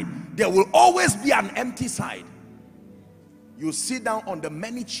side. There will always be an empty side. You sit down on the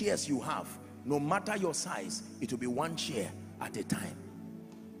many chairs you have, no matter your size, it will be one chair at a time.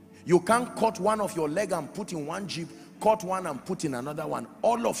 You can't cut one of your leg and put in one jeep, cut one and put in another one.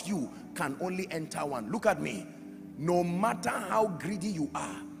 All of you can only enter one. Look at me. No matter how greedy you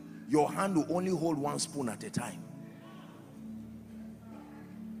are, your hand will only hold one spoon at a time.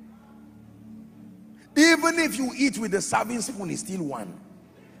 Even if you eat with the serving spoon, it's still one.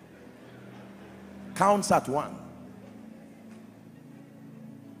 Counts at one.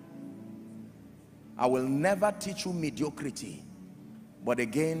 I will never teach you mediocrity. But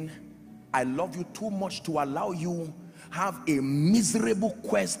again, I love you too much to allow you have a miserable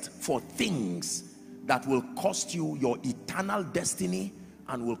quest for things that will cost you your eternal destiny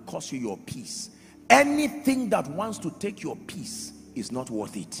and will cost you your peace. Anything that wants to take your peace is not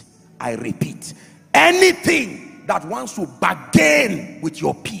worth it. I repeat, anything that wants to bargain with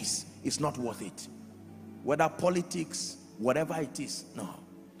your peace is not worth it. Whether politics, whatever it is, no.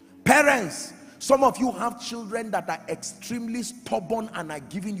 Parents, some of you have children that are extremely stubborn and are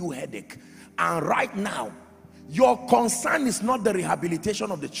giving you headache. And right now, your concern is not the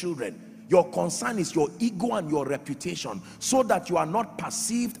rehabilitation of the children. Your concern is your ego and your reputation, so that you are not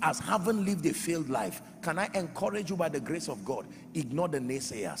perceived as having lived a failed life. Can I encourage you by the grace of God? Ignore the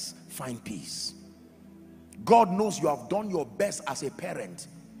naysayers. Find peace. God knows you have done your best as a parent.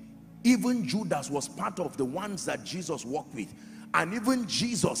 Even Judas was part of the ones that Jesus walked with. And even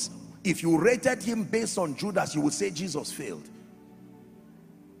Jesus, if you rated him based on Judas, you would say Jesus failed.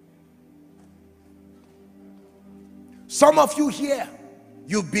 Some of you here,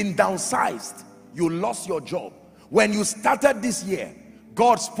 you've been downsized. You lost your job. When you started this year,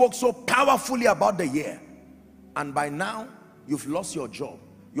 God spoke so powerfully about the year. And by now, you've lost your job.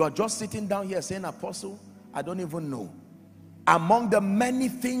 You are just sitting down here saying, Apostle, I don't even know. Among the many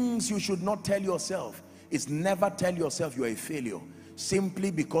things you should not tell yourself is never tell yourself you're a failure.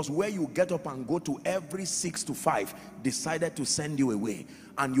 Simply because where you get up and go to every 6 to 5 decided to send you away.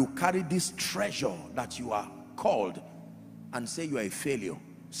 And you carry this treasure that you are called and say you are a failure,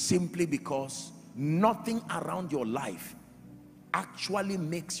 simply because nothing around your life actually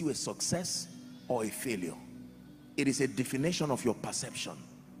makes you a success or a failure. It is a definition of your perception,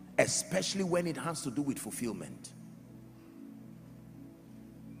 especially when it has to do with fulfillment.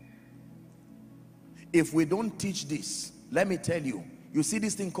 If we don't teach this, let me tell you, you see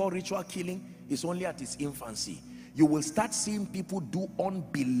this thing called ritual killing is only at its infancy. You will start seeing people do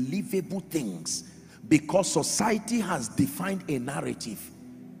unbelievable things because society has defined a narrative.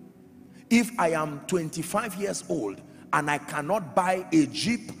 If I am 25 years old and I cannot buy a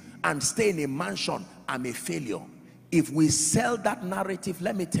Jeep and stay in a mansion, I'm a failure. If we sell that narrative,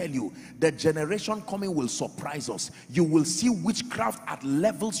 let me tell you, the generation coming will surprise us. You will see witchcraft at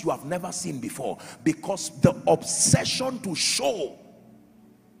levels you have never seen before, because the obsession to show.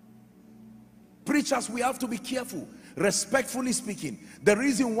 Preachers, we have to be careful. Respectfully speaking, the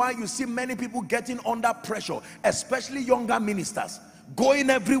reason why you see many people getting under pressure, especially younger ministers, going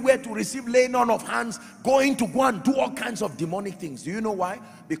everywhere to receive laying on of hands, going to go and do all kinds of demonic things. Do you know why?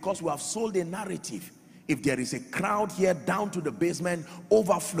 Because we have sold a narrative. If there is a crowd here down to the basement,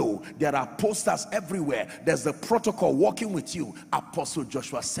 overflow, there are posters everywhere. There's the protocol walking with you. Apostle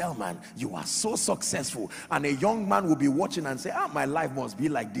Joshua Selman, you are so successful. And a young man will be watching and say, my life must be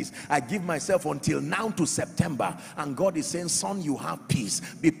like this. I give myself until now to September. And God is saying, son, you have peace.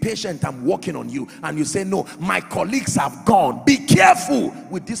 Be patient, I'm working on you. And you say, no, my colleagues have gone. Be careful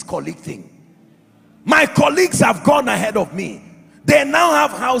with this colleague thing. My colleagues have gone ahead of me. They now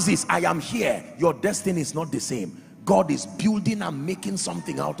have houses. I am here. Your destiny is not the same. God is building and making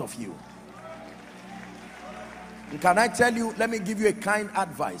something out of you. And can I tell you, let me give you a kind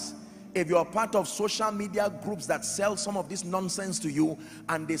advice. If you're part of social media groups that sell some of this nonsense to you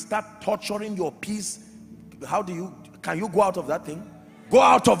and they start torturing your peace, can you go out of that thing? Go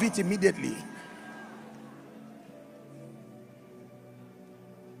out of it immediately.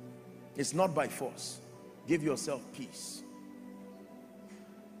 It's not by force. Give yourself peace.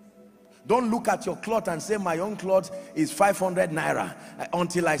 Don't look at your cloth and say, my own cloth is 500 naira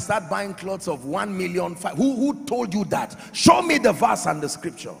until I start buying clothes of 1 million. Who told you that? Show me the verse and the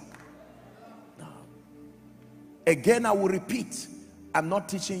scripture. No. Again, I will repeat, I'm not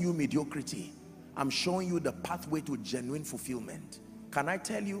teaching you mediocrity. I'm showing you the pathway to genuine fulfillment. Can I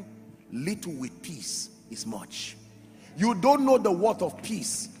tell you, little with peace is much. You don't know the worth of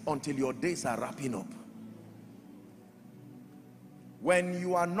peace until your days are wrapping up. When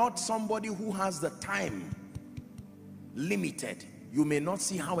you are not somebody who has the time limited, you may not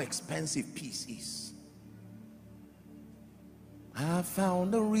see how expensive peace is. I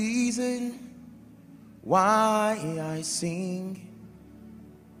found a reason why I sing.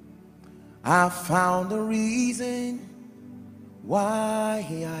 I found a reason why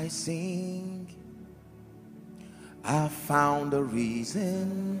I sing. I found a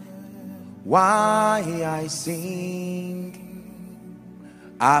reason why I sing.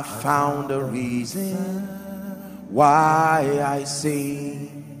 I found a reason why I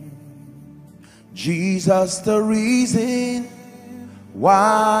sing. Jesus, the reason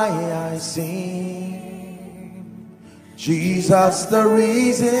why I sing. Jesus, the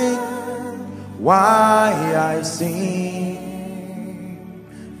reason why I sing.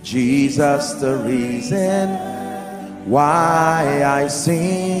 Jesus, the reason why I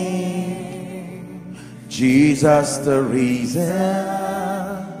sing. Jesus, the reason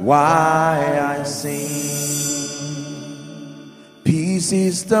why I sing. Peace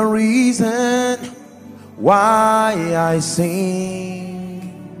is the reason why I sing.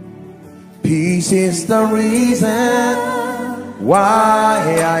 Peace is the reason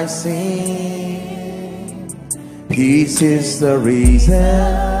why I sing. Peace is the reason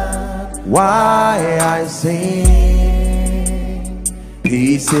why I sing.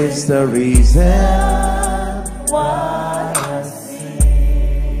 Peace is the reason why I sing.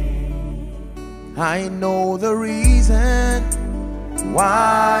 I know the reason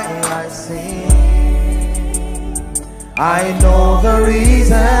why I sing. I know the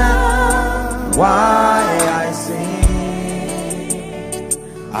reason why I sing.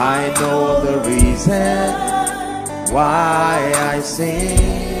 I know the reason why I sing.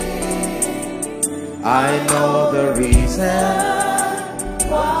 I know the reason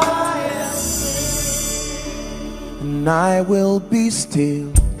why I sing. And I will be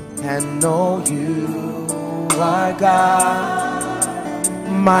still and know you are God.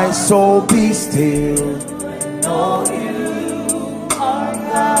 My soul be still and know you are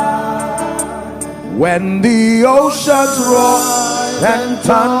God. When the oceans roar and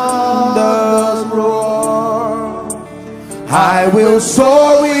thunders roar, I will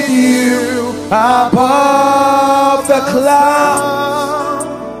soar with you above the clouds.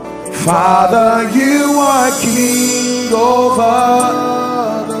 Father, you are king over.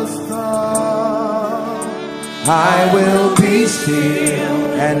 I will be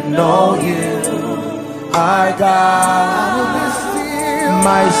still and know you are God.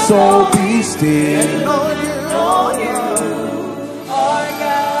 My soul be still and know you are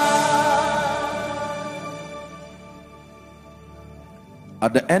God.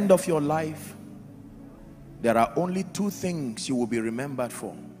 At the end of your life, there are only two things you will be remembered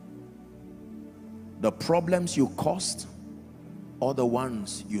for: the problems you caused or the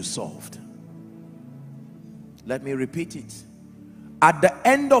ones you solved. Let me repeat it. At the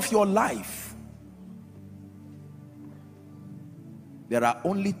end of your life, there are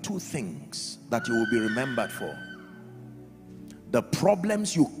only two things that you will be remembered for: the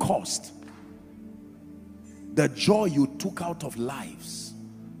problems you caused, the joy you took out of lives,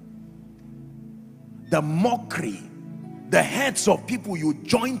 the mockery the heads of people you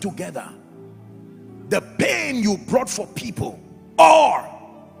join together, the pain you brought for people, or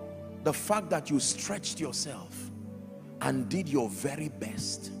the fact that you stretched yourself and did your very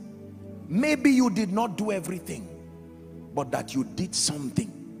best. Maybe you did not do everything, but that you did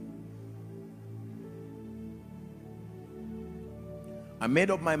something. I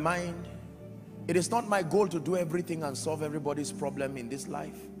made up my mind. It is not my goal to do everything and solve everybody's problem in this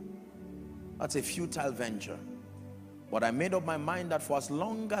life. That's a futile venture. But I made up my mind that for as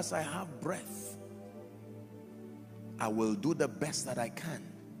long as I have breath, I will do the best that I can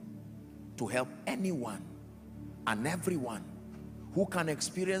to help anyone and everyone who can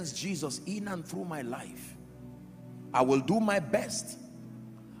experience Jesus in and through my life. I will do my best.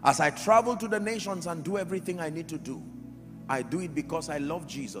 As I travel to the nations and do everything I need to do, I do it because I love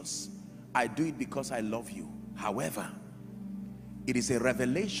Jesus. I do it because I love you. However, it is a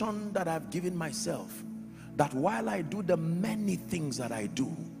revelation that I've given myself, that while I do the many things that I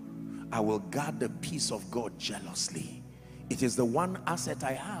do, I will guard the peace of God jealously. It is the one asset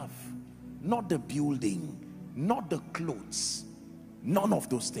I have, not the building, not the clothes, none of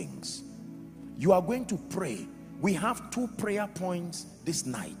those things. You are going to pray. We have 2 prayer points this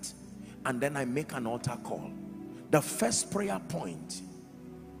night, and then I make an altar call. The first prayer point,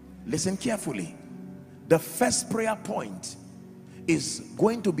 listen carefully, the first prayer point is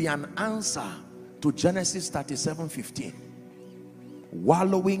going to be an answer to Genesis 37:15.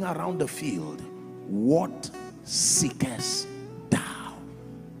 Wallowing around the field, what seekest thou?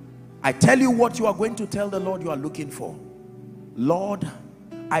 I tell you what you are going to tell the Lord you are looking for. Lord,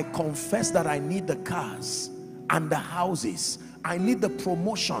 I confess that I need the cars and the houses. I need the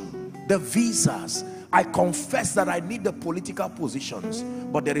promotion, the visas. I confess that I need the political positions.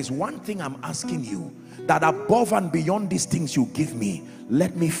 But there is one thing I'm asking you, that above and beyond these things you give me,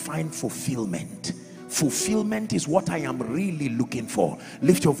 let me find fulfillment. Fulfillment is what I am really looking for.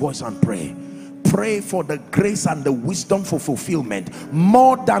 Lift your voice and pray. Pray for the grace and the wisdom for fulfillment,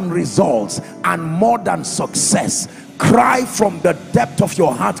 more than results and more than success. Cry from the depth of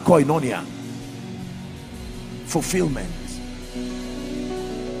your heart, koinonia. Fulfillment.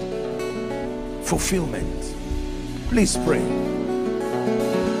 Fulfillment. Please pray.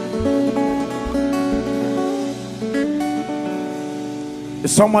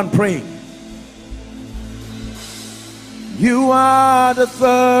 Is someone praying? You are the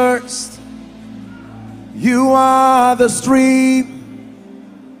thirst, you are the stream,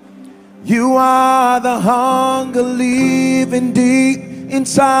 you are the hunger living deep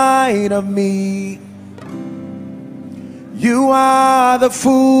inside of me. You are the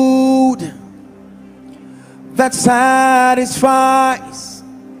food that satisfies.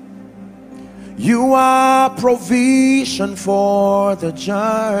 You are provision for the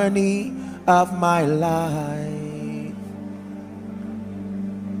journey of my life.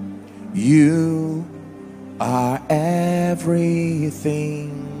 You are everything.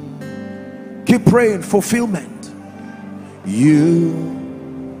 Keep praying. Fulfillment. You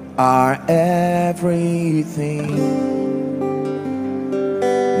are everything.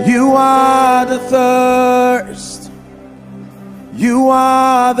 You are the thirst, you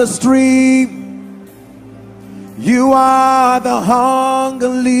are the stream, you are the hunger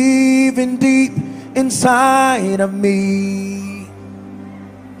living deep inside of me.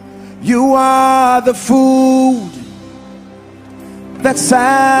 You are the food that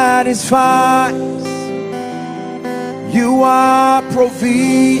satisfies. You are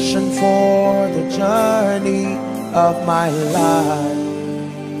provision for the journey of my life.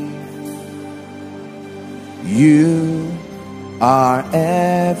 You are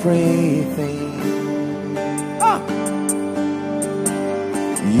everything.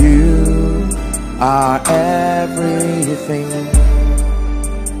 You are everything.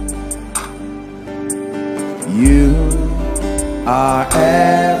 You are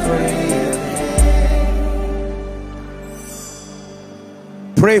everything.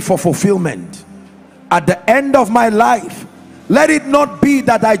 Pray for fulfillment. At the end of my life, let it not be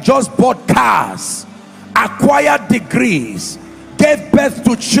that I just bought cars, acquired degrees, gave birth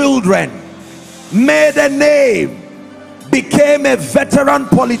to children, made a name, became a veteran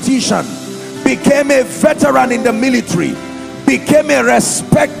politician, became a veteran in the military, became a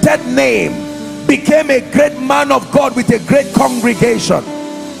respected name, became a great man of God with a great congregation.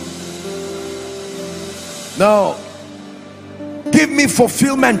 No. Give me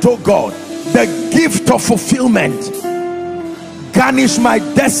fulfillment, oh God, the gift of fulfillment. Garnish my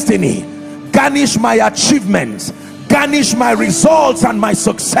destiny, garnish my achievements, garnish my results and my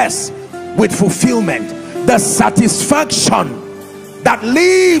success with fulfillment. The satisfaction that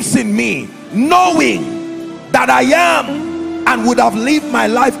lives in me, knowing that I am and would have lived my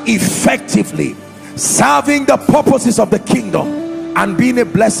life effectively, serving the purposes of the kingdom and being a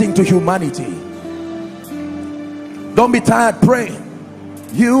blessing to humanity. Don't be tired praying.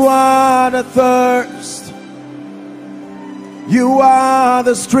 You are the thirst, you are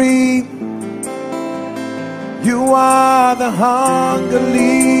the stream, you are the hunger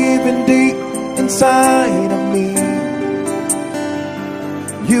living deep inside of me.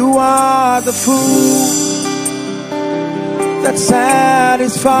 You are the food that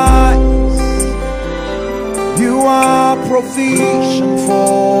satisfies, you are provision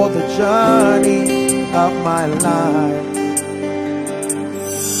for the journey of my life.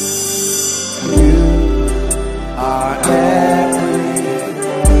 Are everything.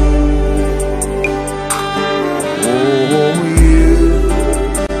 Oh, you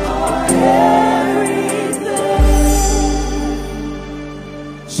are everything.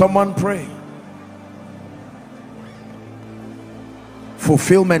 Someone pray.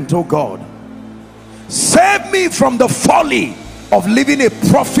 Fulfillment, oh God. Save me from the folly of living a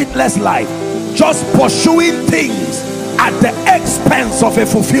profitless life, just pursuing things at the expense of a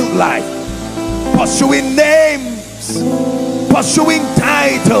fulfilled life. Pursuing names, pursuing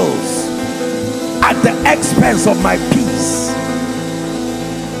titles at the expense of my peace.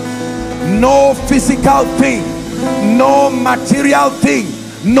 No physical thing, no material thing,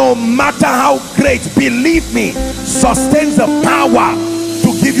 no matter how great, believe me, sustains the power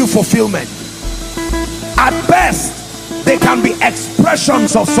to give you fulfillment. At best, they can be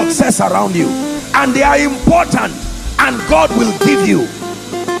expressions of success around you, and they are important, and God will give you,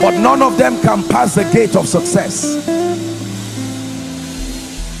 but none of them can pass the gate of success.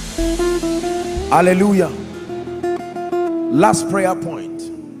 Hallelujah. Last prayer point.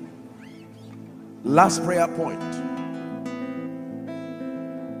 Last prayer point.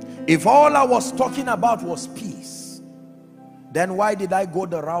 If all I was talking about was peace, then why did I go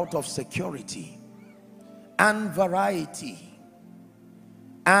the route of security and variety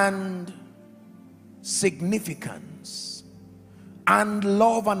and significance and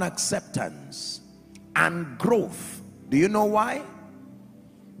love and acceptance and growth? Do you know why?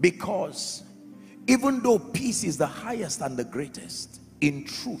 Because even though peace is the highest and the greatest, in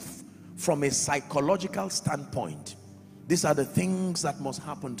truth, from a psychological standpoint, these are the things that must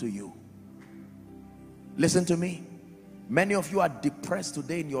happen to you. Listen to me. Many of you are depressed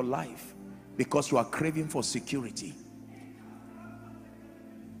today in your life because you are craving for security.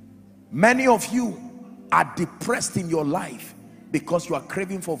 Many of you are depressed in your life because you are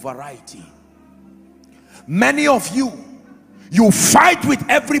craving for variety. Many of you, you fight with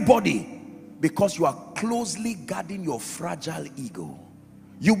everybody because you are closely guarding your fragile ego.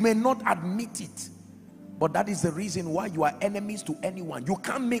 You may not admit it, but that is the reason why you are enemies to anyone. You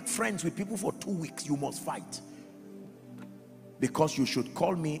can't make friends with people for 2 weeks. You must fight. Because you should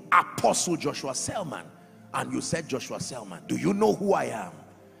call me Apostle Joshua Selman, and you said Joshua Selman. Do you know who I am?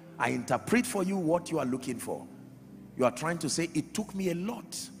 I interpret for you what you are looking for. You are trying to say, it took me a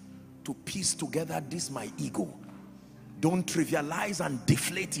lot to piece together this my ego. Don't trivialize and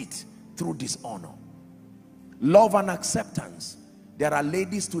deflate it through dishonor. Love and acceptance. There are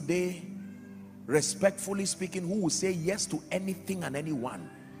ladies today, respectfully speaking, who will say yes to anything and anyone,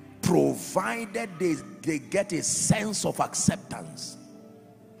 provided they get a sense of acceptance.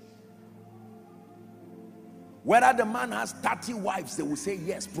 Whether the man has 30 wives, they will say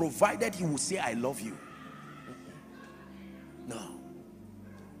yes, provided he will say I love you. No.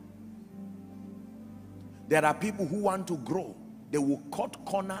 There are people who want to grow. They will cut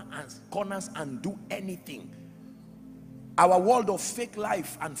corners and do anything. Our world of fake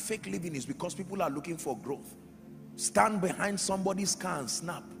life and fake living is because people are looking for growth. Stand behind somebody's car and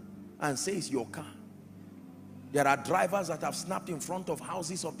snap and say it's your car. There are drivers that have snapped in front of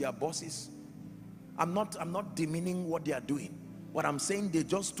houses of their bosses. I'm not demeaning what they are doing. What I'm saying, they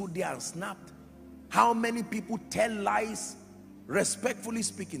just stood there and snapped. How many people tell lies? Respectfully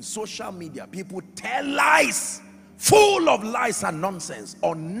speaking, social media, people tell lies, full of lies and nonsense,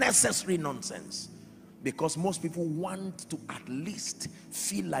 unnecessary nonsense, because most people want to at least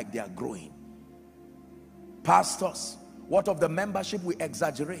feel like they are growing. Pastors, what of the membership? We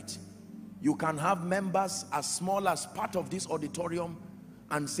exaggerate. You can have members as small as part of this auditorium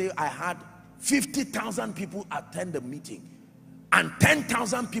and say, I had 50,000 people attend the meeting and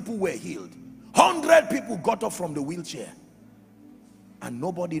 10,000 people were healed. 100 people got up from the wheelchair. And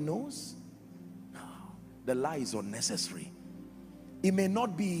nobody knows? No, the lie is unnecessary. It may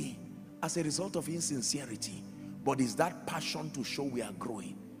not be as a result of insincerity, but it's that passion to show we are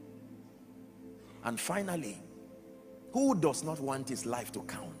growing. And finally, who does not want his life to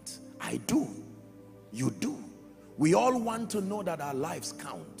count? I do. You do. We all want to know that our lives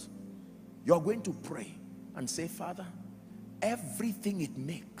count. You're going to pray and say, Father, everything it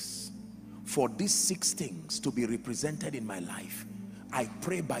makes for these 6 things to be represented in my life, I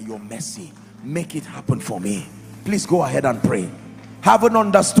pray by your mercy, make it happen for me. Please go ahead and pray. Haven't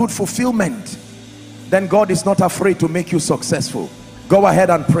understood fulfillment, then God is not afraid to make you successful. Go ahead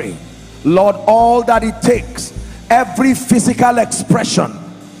and pray. Lord, all that it takes, every physical expression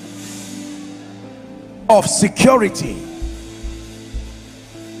of security,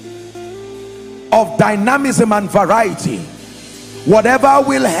 of dynamism and variety, whatever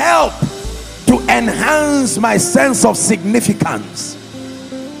will help to enhance my sense of significance,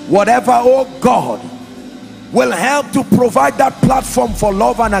 whatever, oh God, will help to provide that platform for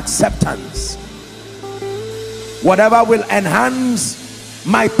love and acceptance, whatever will enhance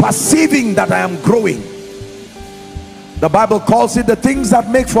my perceiving that I am growing. The Bible calls it the things that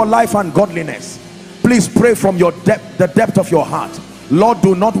make for life and godliness. Please pray from your depth, the depth of your heart. Lord,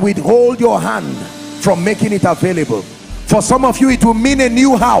 do not withhold your hand from making it available. For some of you it will mean a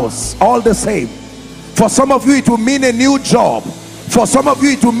new house, all the same. For some of you it will mean a new job. For some of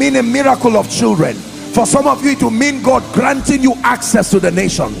you it will mean a miracle of children. For some of you it will mean God granting you access to the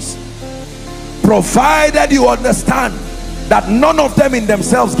nations, provided you understand that none of them in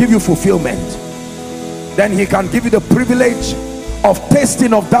themselves give you fulfillment. Then he can give you the privilege of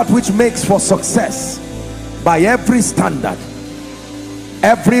tasting of that which makes for success by every standard.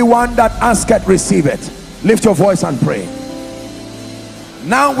 Everyone that asketh, receive it. Lift your voice and pray.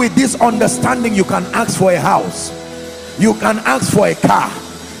 Now with this understanding, you can ask for a house, you can ask for a car,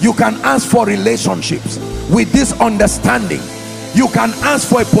 you can ask for relationships. With this understanding, you can ask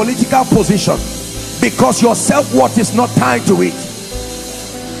for a political position, because your self-worth is not tied to it.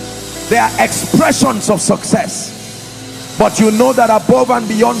 There are expressions of success, but you know that above and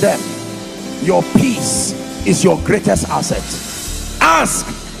beyond them, your peace is your greatest asset. Ask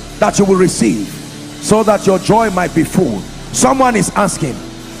that you will receive, so that your joy might be full. Someone is asking,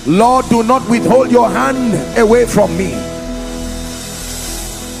 Lord, do not withhold your hand away from me.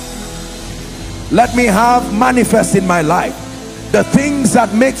 Let me have manifest in my life the things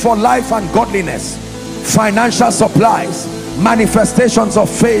that make for life and godliness: financial supplies, manifestations of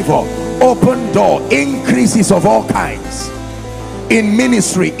favor, open door, increases of all kinds, in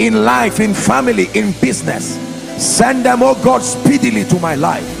ministry, in life, in family, in business. Send them, oh God, speedily to my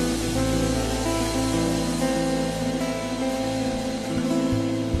life.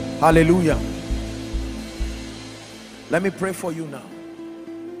 Hallelujah. Let me pray for you now.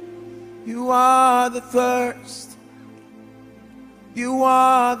 You are the thirst, you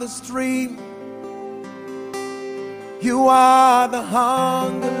are the stream, you are the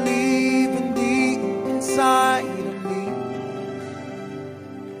hunger living deep inside of me.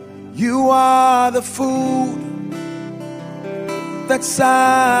 You are the food that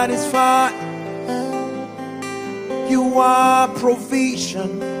satisfies. You are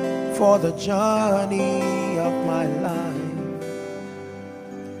provision for the journey of my life.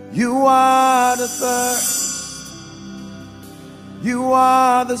 You are the thirst, you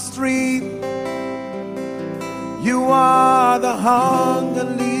are the stream, you are the hunger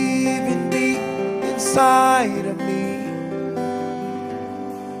living deep inside of me.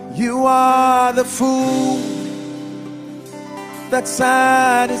 You are the food that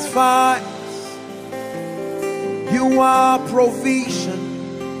satisfies. You are provision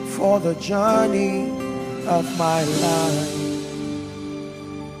for the journey of my life.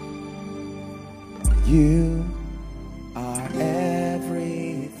 You are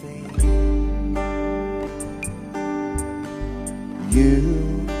everything.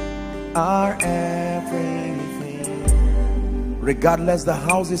 You are everything. Regardless the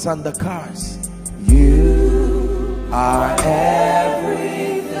houses and the cars, you are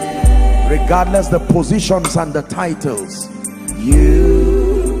everything. Regardless the positions and the titles,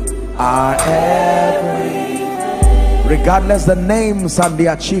 you are everything. Regardless the names and the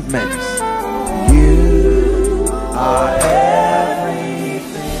achievements, you are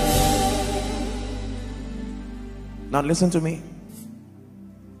everything. Now listen to me.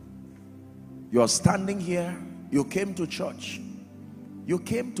 You're standing here, you came to church, you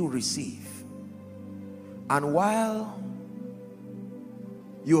came to receive, and while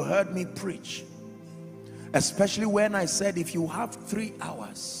you heard me preach, especially when I said if you have 3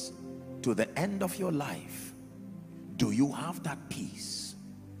 hours to the end of your life, do you have that peace?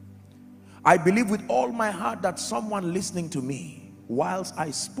 I believe with all my heart that someone listening to me whilst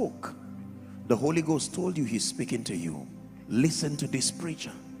I spoke, the Holy Ghost told you he's speaking to you. Listen to this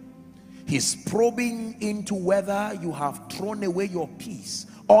preacher. He's probing into whether you have thrown away your peace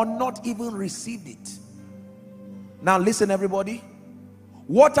or not even received it. Now listen, everybody.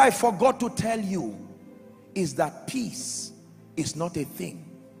 What I forgot to tell you is that peace is not a thing.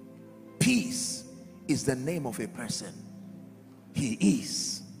 Peace is the name of a person. He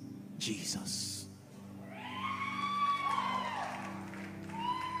is Jesus.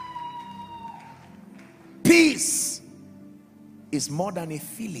 Peace is more than a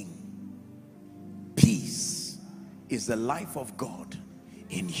feeling. Peace is the life of God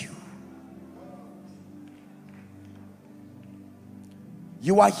in you.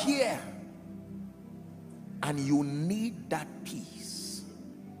 You are here and you need that peace.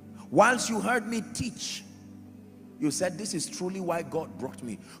 Once you heard me teach, you said, this is truly why God brought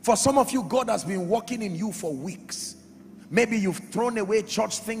me. For some of you, God has been working in you for weeks. Maybe you've thrown away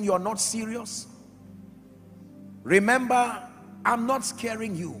church thing, you're not serious. Remember, I'm not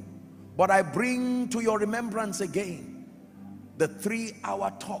scaring you, but I bring to your remembrance again the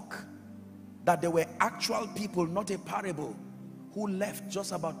 3-hour talk, that there were actual people, not a parable, who left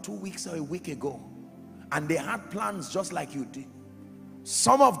just about 2 weeks or a week ago, and they had plans just like you did.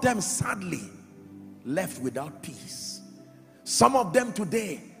 Some of them sadly left without peace. Some of them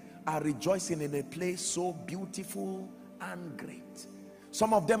today are rejoicing in a place so beautiful and great.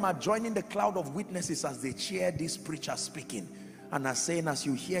 Some of them are joining the cloud of witnesses as they cheer this preacher speaking and are saying, as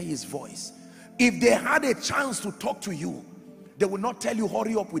you hear his voice, if they had a chance to talk to you, they would not tell you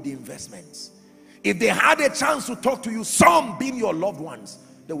hurry up with the investments. If they had a chance to talk to you, some being your loved ones,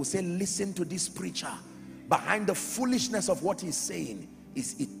 they will say, listen to this preacher. Behind the foolishness of what he's saying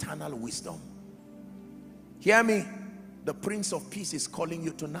is eternal wisdom. Hear me. The Prince of Peace is calling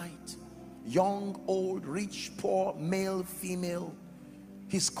you tonight. Young, old, rich, poor, male, female.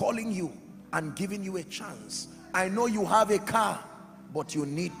 He's calling you and giving you a chance. I know you have a car, but you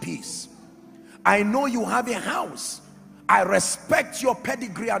need peace. I know you have a house. I respect your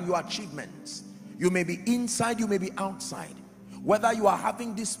pedigree and your achievements. You may be inside, you may be outside. Whether you are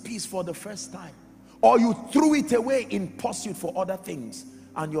having this peace for the first time, or you threw it away in pursuit for other things,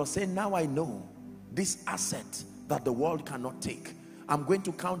 and you're saying, now I know this asset that the world cannot take. I'm going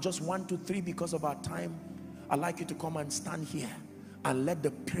to count just 1 to 3 because of our time. I'd like you to come and stand here and let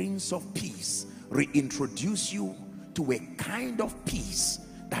the Prince of Peace reintroduce you to a kind of peace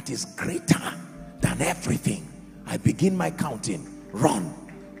that is greater than everything. I begin my counting. Run.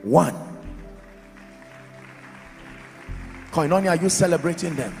 1. Koinonia, are you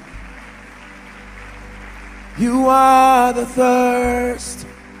celebrating them? You are the thirst.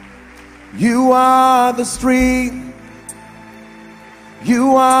 You are the stream.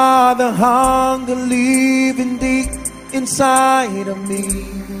 You are the hunger living deep inside of me.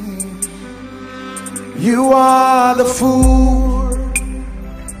 You are the food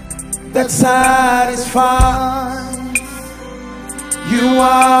that satisfies. You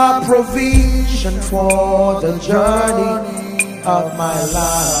are provision for the journey of my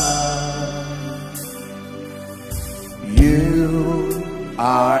life. You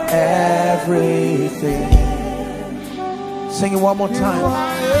are everything. Sing it one more time.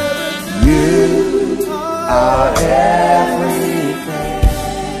 You are everything.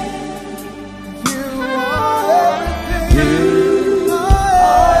 You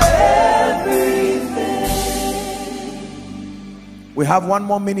are everything. We have 1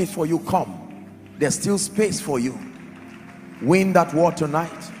 more minute for you. Come. There's still space for you. Win that war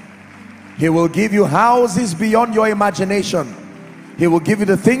tonight. He will give you houses beyond your imagination. He will give you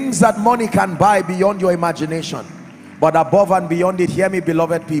the things that money can buy beyond your imagination. But above and beyond it, hear me,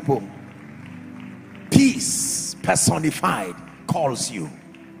 beloved people, peace personified calls you.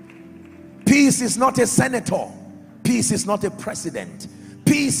 Peace is not a senator. Peace is not a president.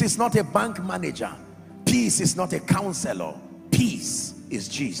 Peace is not a bank manager. Peace is not a counselor. Peace is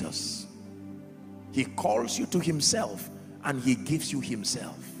Jesus. He calls you to himself and he gives you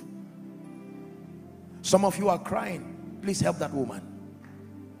himself. Some of you are crying. Please help that woman.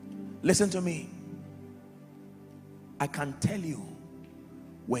 Listen to me. I can tell you,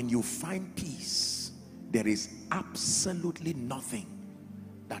 when you find peace, there is absolutely nothing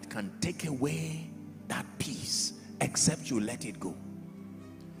that can take away that peace except you let it go.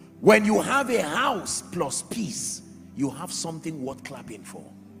 When you have a house plus peace, you have something worth clapping for.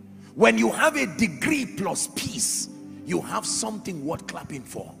 When you have a degree plus peace, you have something worth clapping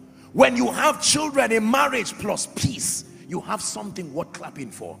for. When you have children, a marriage plus peace, you have something worth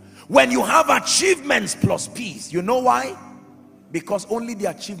clapping for. When you have achievements plus peace, you know why? Because only the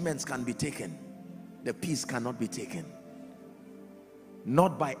achievements can be taken. The peace cannot be taken.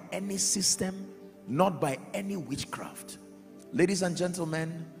 Not by any system, not by any witchcraft. Ladies and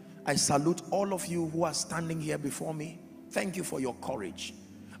gentlemen, I salute all of you who are standing here before me. Thank you for your courage.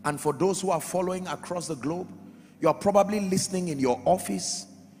 And for those who are following across the globe, You are probably listening in your office,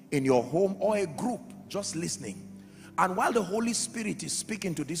 in your home, or a group, just listening. And while the Holy Spirit is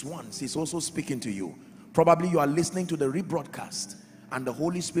speaking to these ones, he's also speaking to you. Probably you are listening to the rebroadcast, and the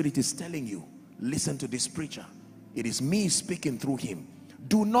Holy Spirit is telling you, listen to this preacher. It is me speaking through him.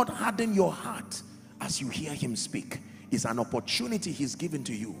 Do not harden your heart as you hear him speak. It's an opportunity he's given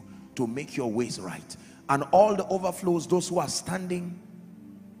to you to make your ways right. And all the overflows, those who are standing,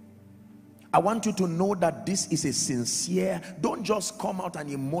 I want you to know that this is a sincere, don't just come out and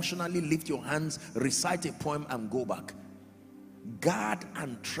emotionally lift your hands, recite a poem and go back. Guard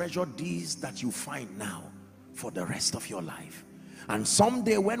and treasure these that you find now for the rest of your life. And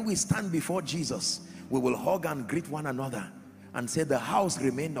someday when we stand before Jesus, we will hug and greet one another and say, the house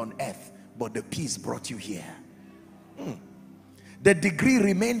remained on earth, but the peace brought you here. The degree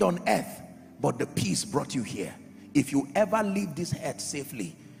remained on earth, but the peace brought you here. If you ever leave this earth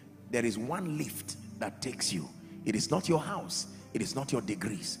safely, there is one lift that takes you. It is not your house, it is not your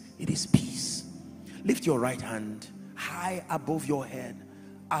degrees, it is peace. Lift your right hand high above your head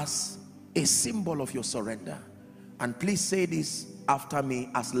as a symbol of your surrender, and please say this after me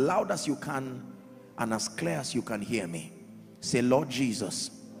as loud as you can and as clear as you can hear me. Say, Lord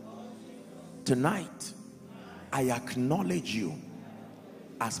Jesus, tonight I acknowledge you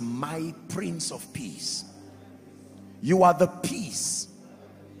as my Prince of Peace. You are the peace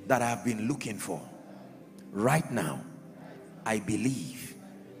that I have been looking for. Right now, I believe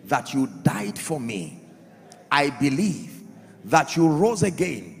that you died for me. I believe that you rose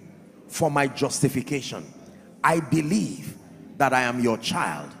again for my justification. I believe that I am your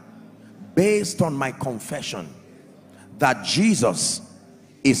child based on my confession that Jesus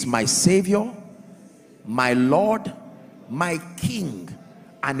is my Savior, my Lord, my King,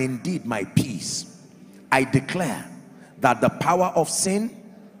 and indeed my peace. I declare that the power of sin,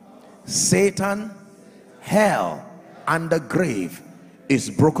 Satan, hell, and the grave is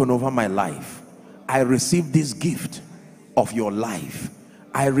broken over my life. I receive this gift of your life.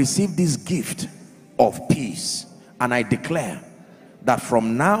 I receive this gift of peace, and I declare that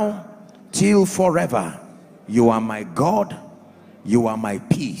from now till forever, you are my God, you are my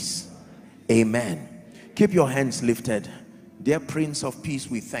peace. Amen. Keep your hands lifted. Dear Prince of Peace,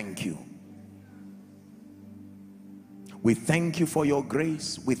 we thank you. We thank you for your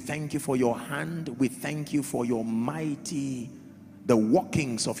grace. We thank you for your hand. We thank you for your mighty, the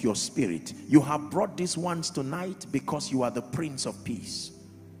workings of your spirit. You have brought these ones tonight because you are the Prince of Peace.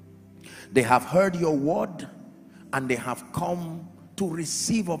 They have heard your word and they have come to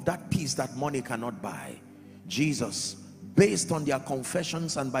receive of that peace that money cannot buy. Jesus, based on their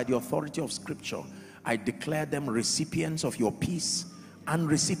confessions and by the authority of Scripture, I declare them recipients of your peace and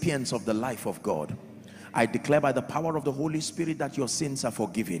recipients of the life of God. I declare by the power of the Holy Spirit that your sins are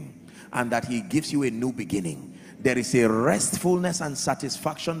forgiven and that he gives you a new beginning. There is a restfulness and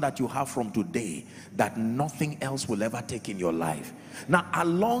satisfaction that you have from today that nothing else will ever take in your life. Now,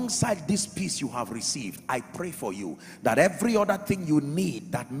 alongside this peace you have received, I pray for you that every other thing you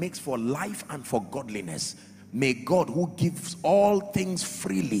need that makes for life and for godliness, may God, who gives all things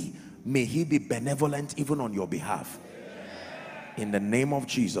freely, may he be benevolent even on your behalf. In the name of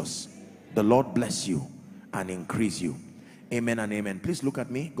Jesus, the Lord bless you and increase you. Amen and amen. Please look at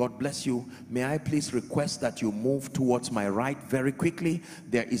me. God bless you. May I please request that you move towards my right very quickly.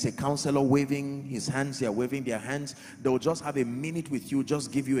 There is a counselor waving his hands. They are waving their hands. They will just have a minute with you,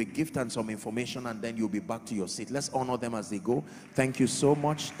 just give you a gift and some information, and then you'll be back to your seat. Let's honor them as they go. Thank you so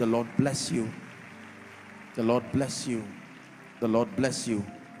much. The Lord bless you. The Lord bless you. The Lord bless you.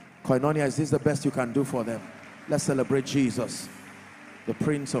 Koinonia, is this the best you can do for them? Let's celebrate Jesus, the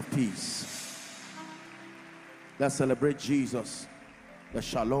Prince of Peace. Let's celebrate Jesus, the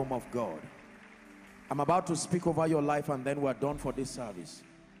Shalom of God. I'm about to speak over your life and then we're done for this service.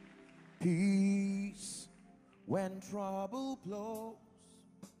 Peace when trouble blows.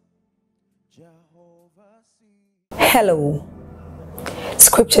 Jehovah sees. Hello.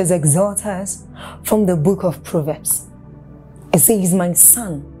 Scriptures exhort us from the book of Proverbs. It says, my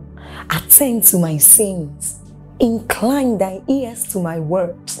son, attend to my sayings, incline thy ears to my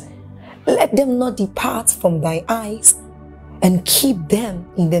words. Let them not depart from thy eyes, and keep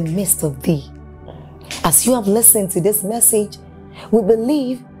them in the midst of thee. As you have listened to this message, we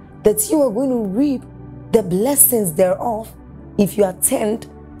believe that you are going to reap the blessings thereof if you attend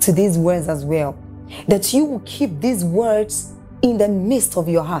to these words as well. That you will keep these words in the midst of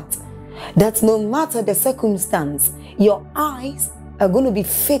your heart. That no matter the circumstance, your eyes are going to be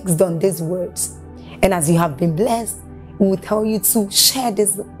fixed on these words. And as you have been blessed, we will tell you to share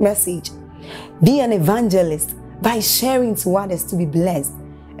this message. Be an evangelist by sharing to others to be blessed.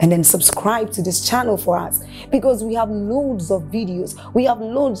 And then subscribe to this channel for us, because we have loads of videos, we have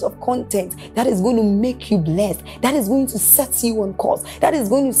loads of content that is going to make you blessed, that is going to set you on course, that is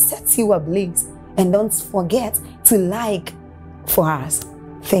going to set you ablaze. And don't forget to like for us.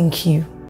 Thank you.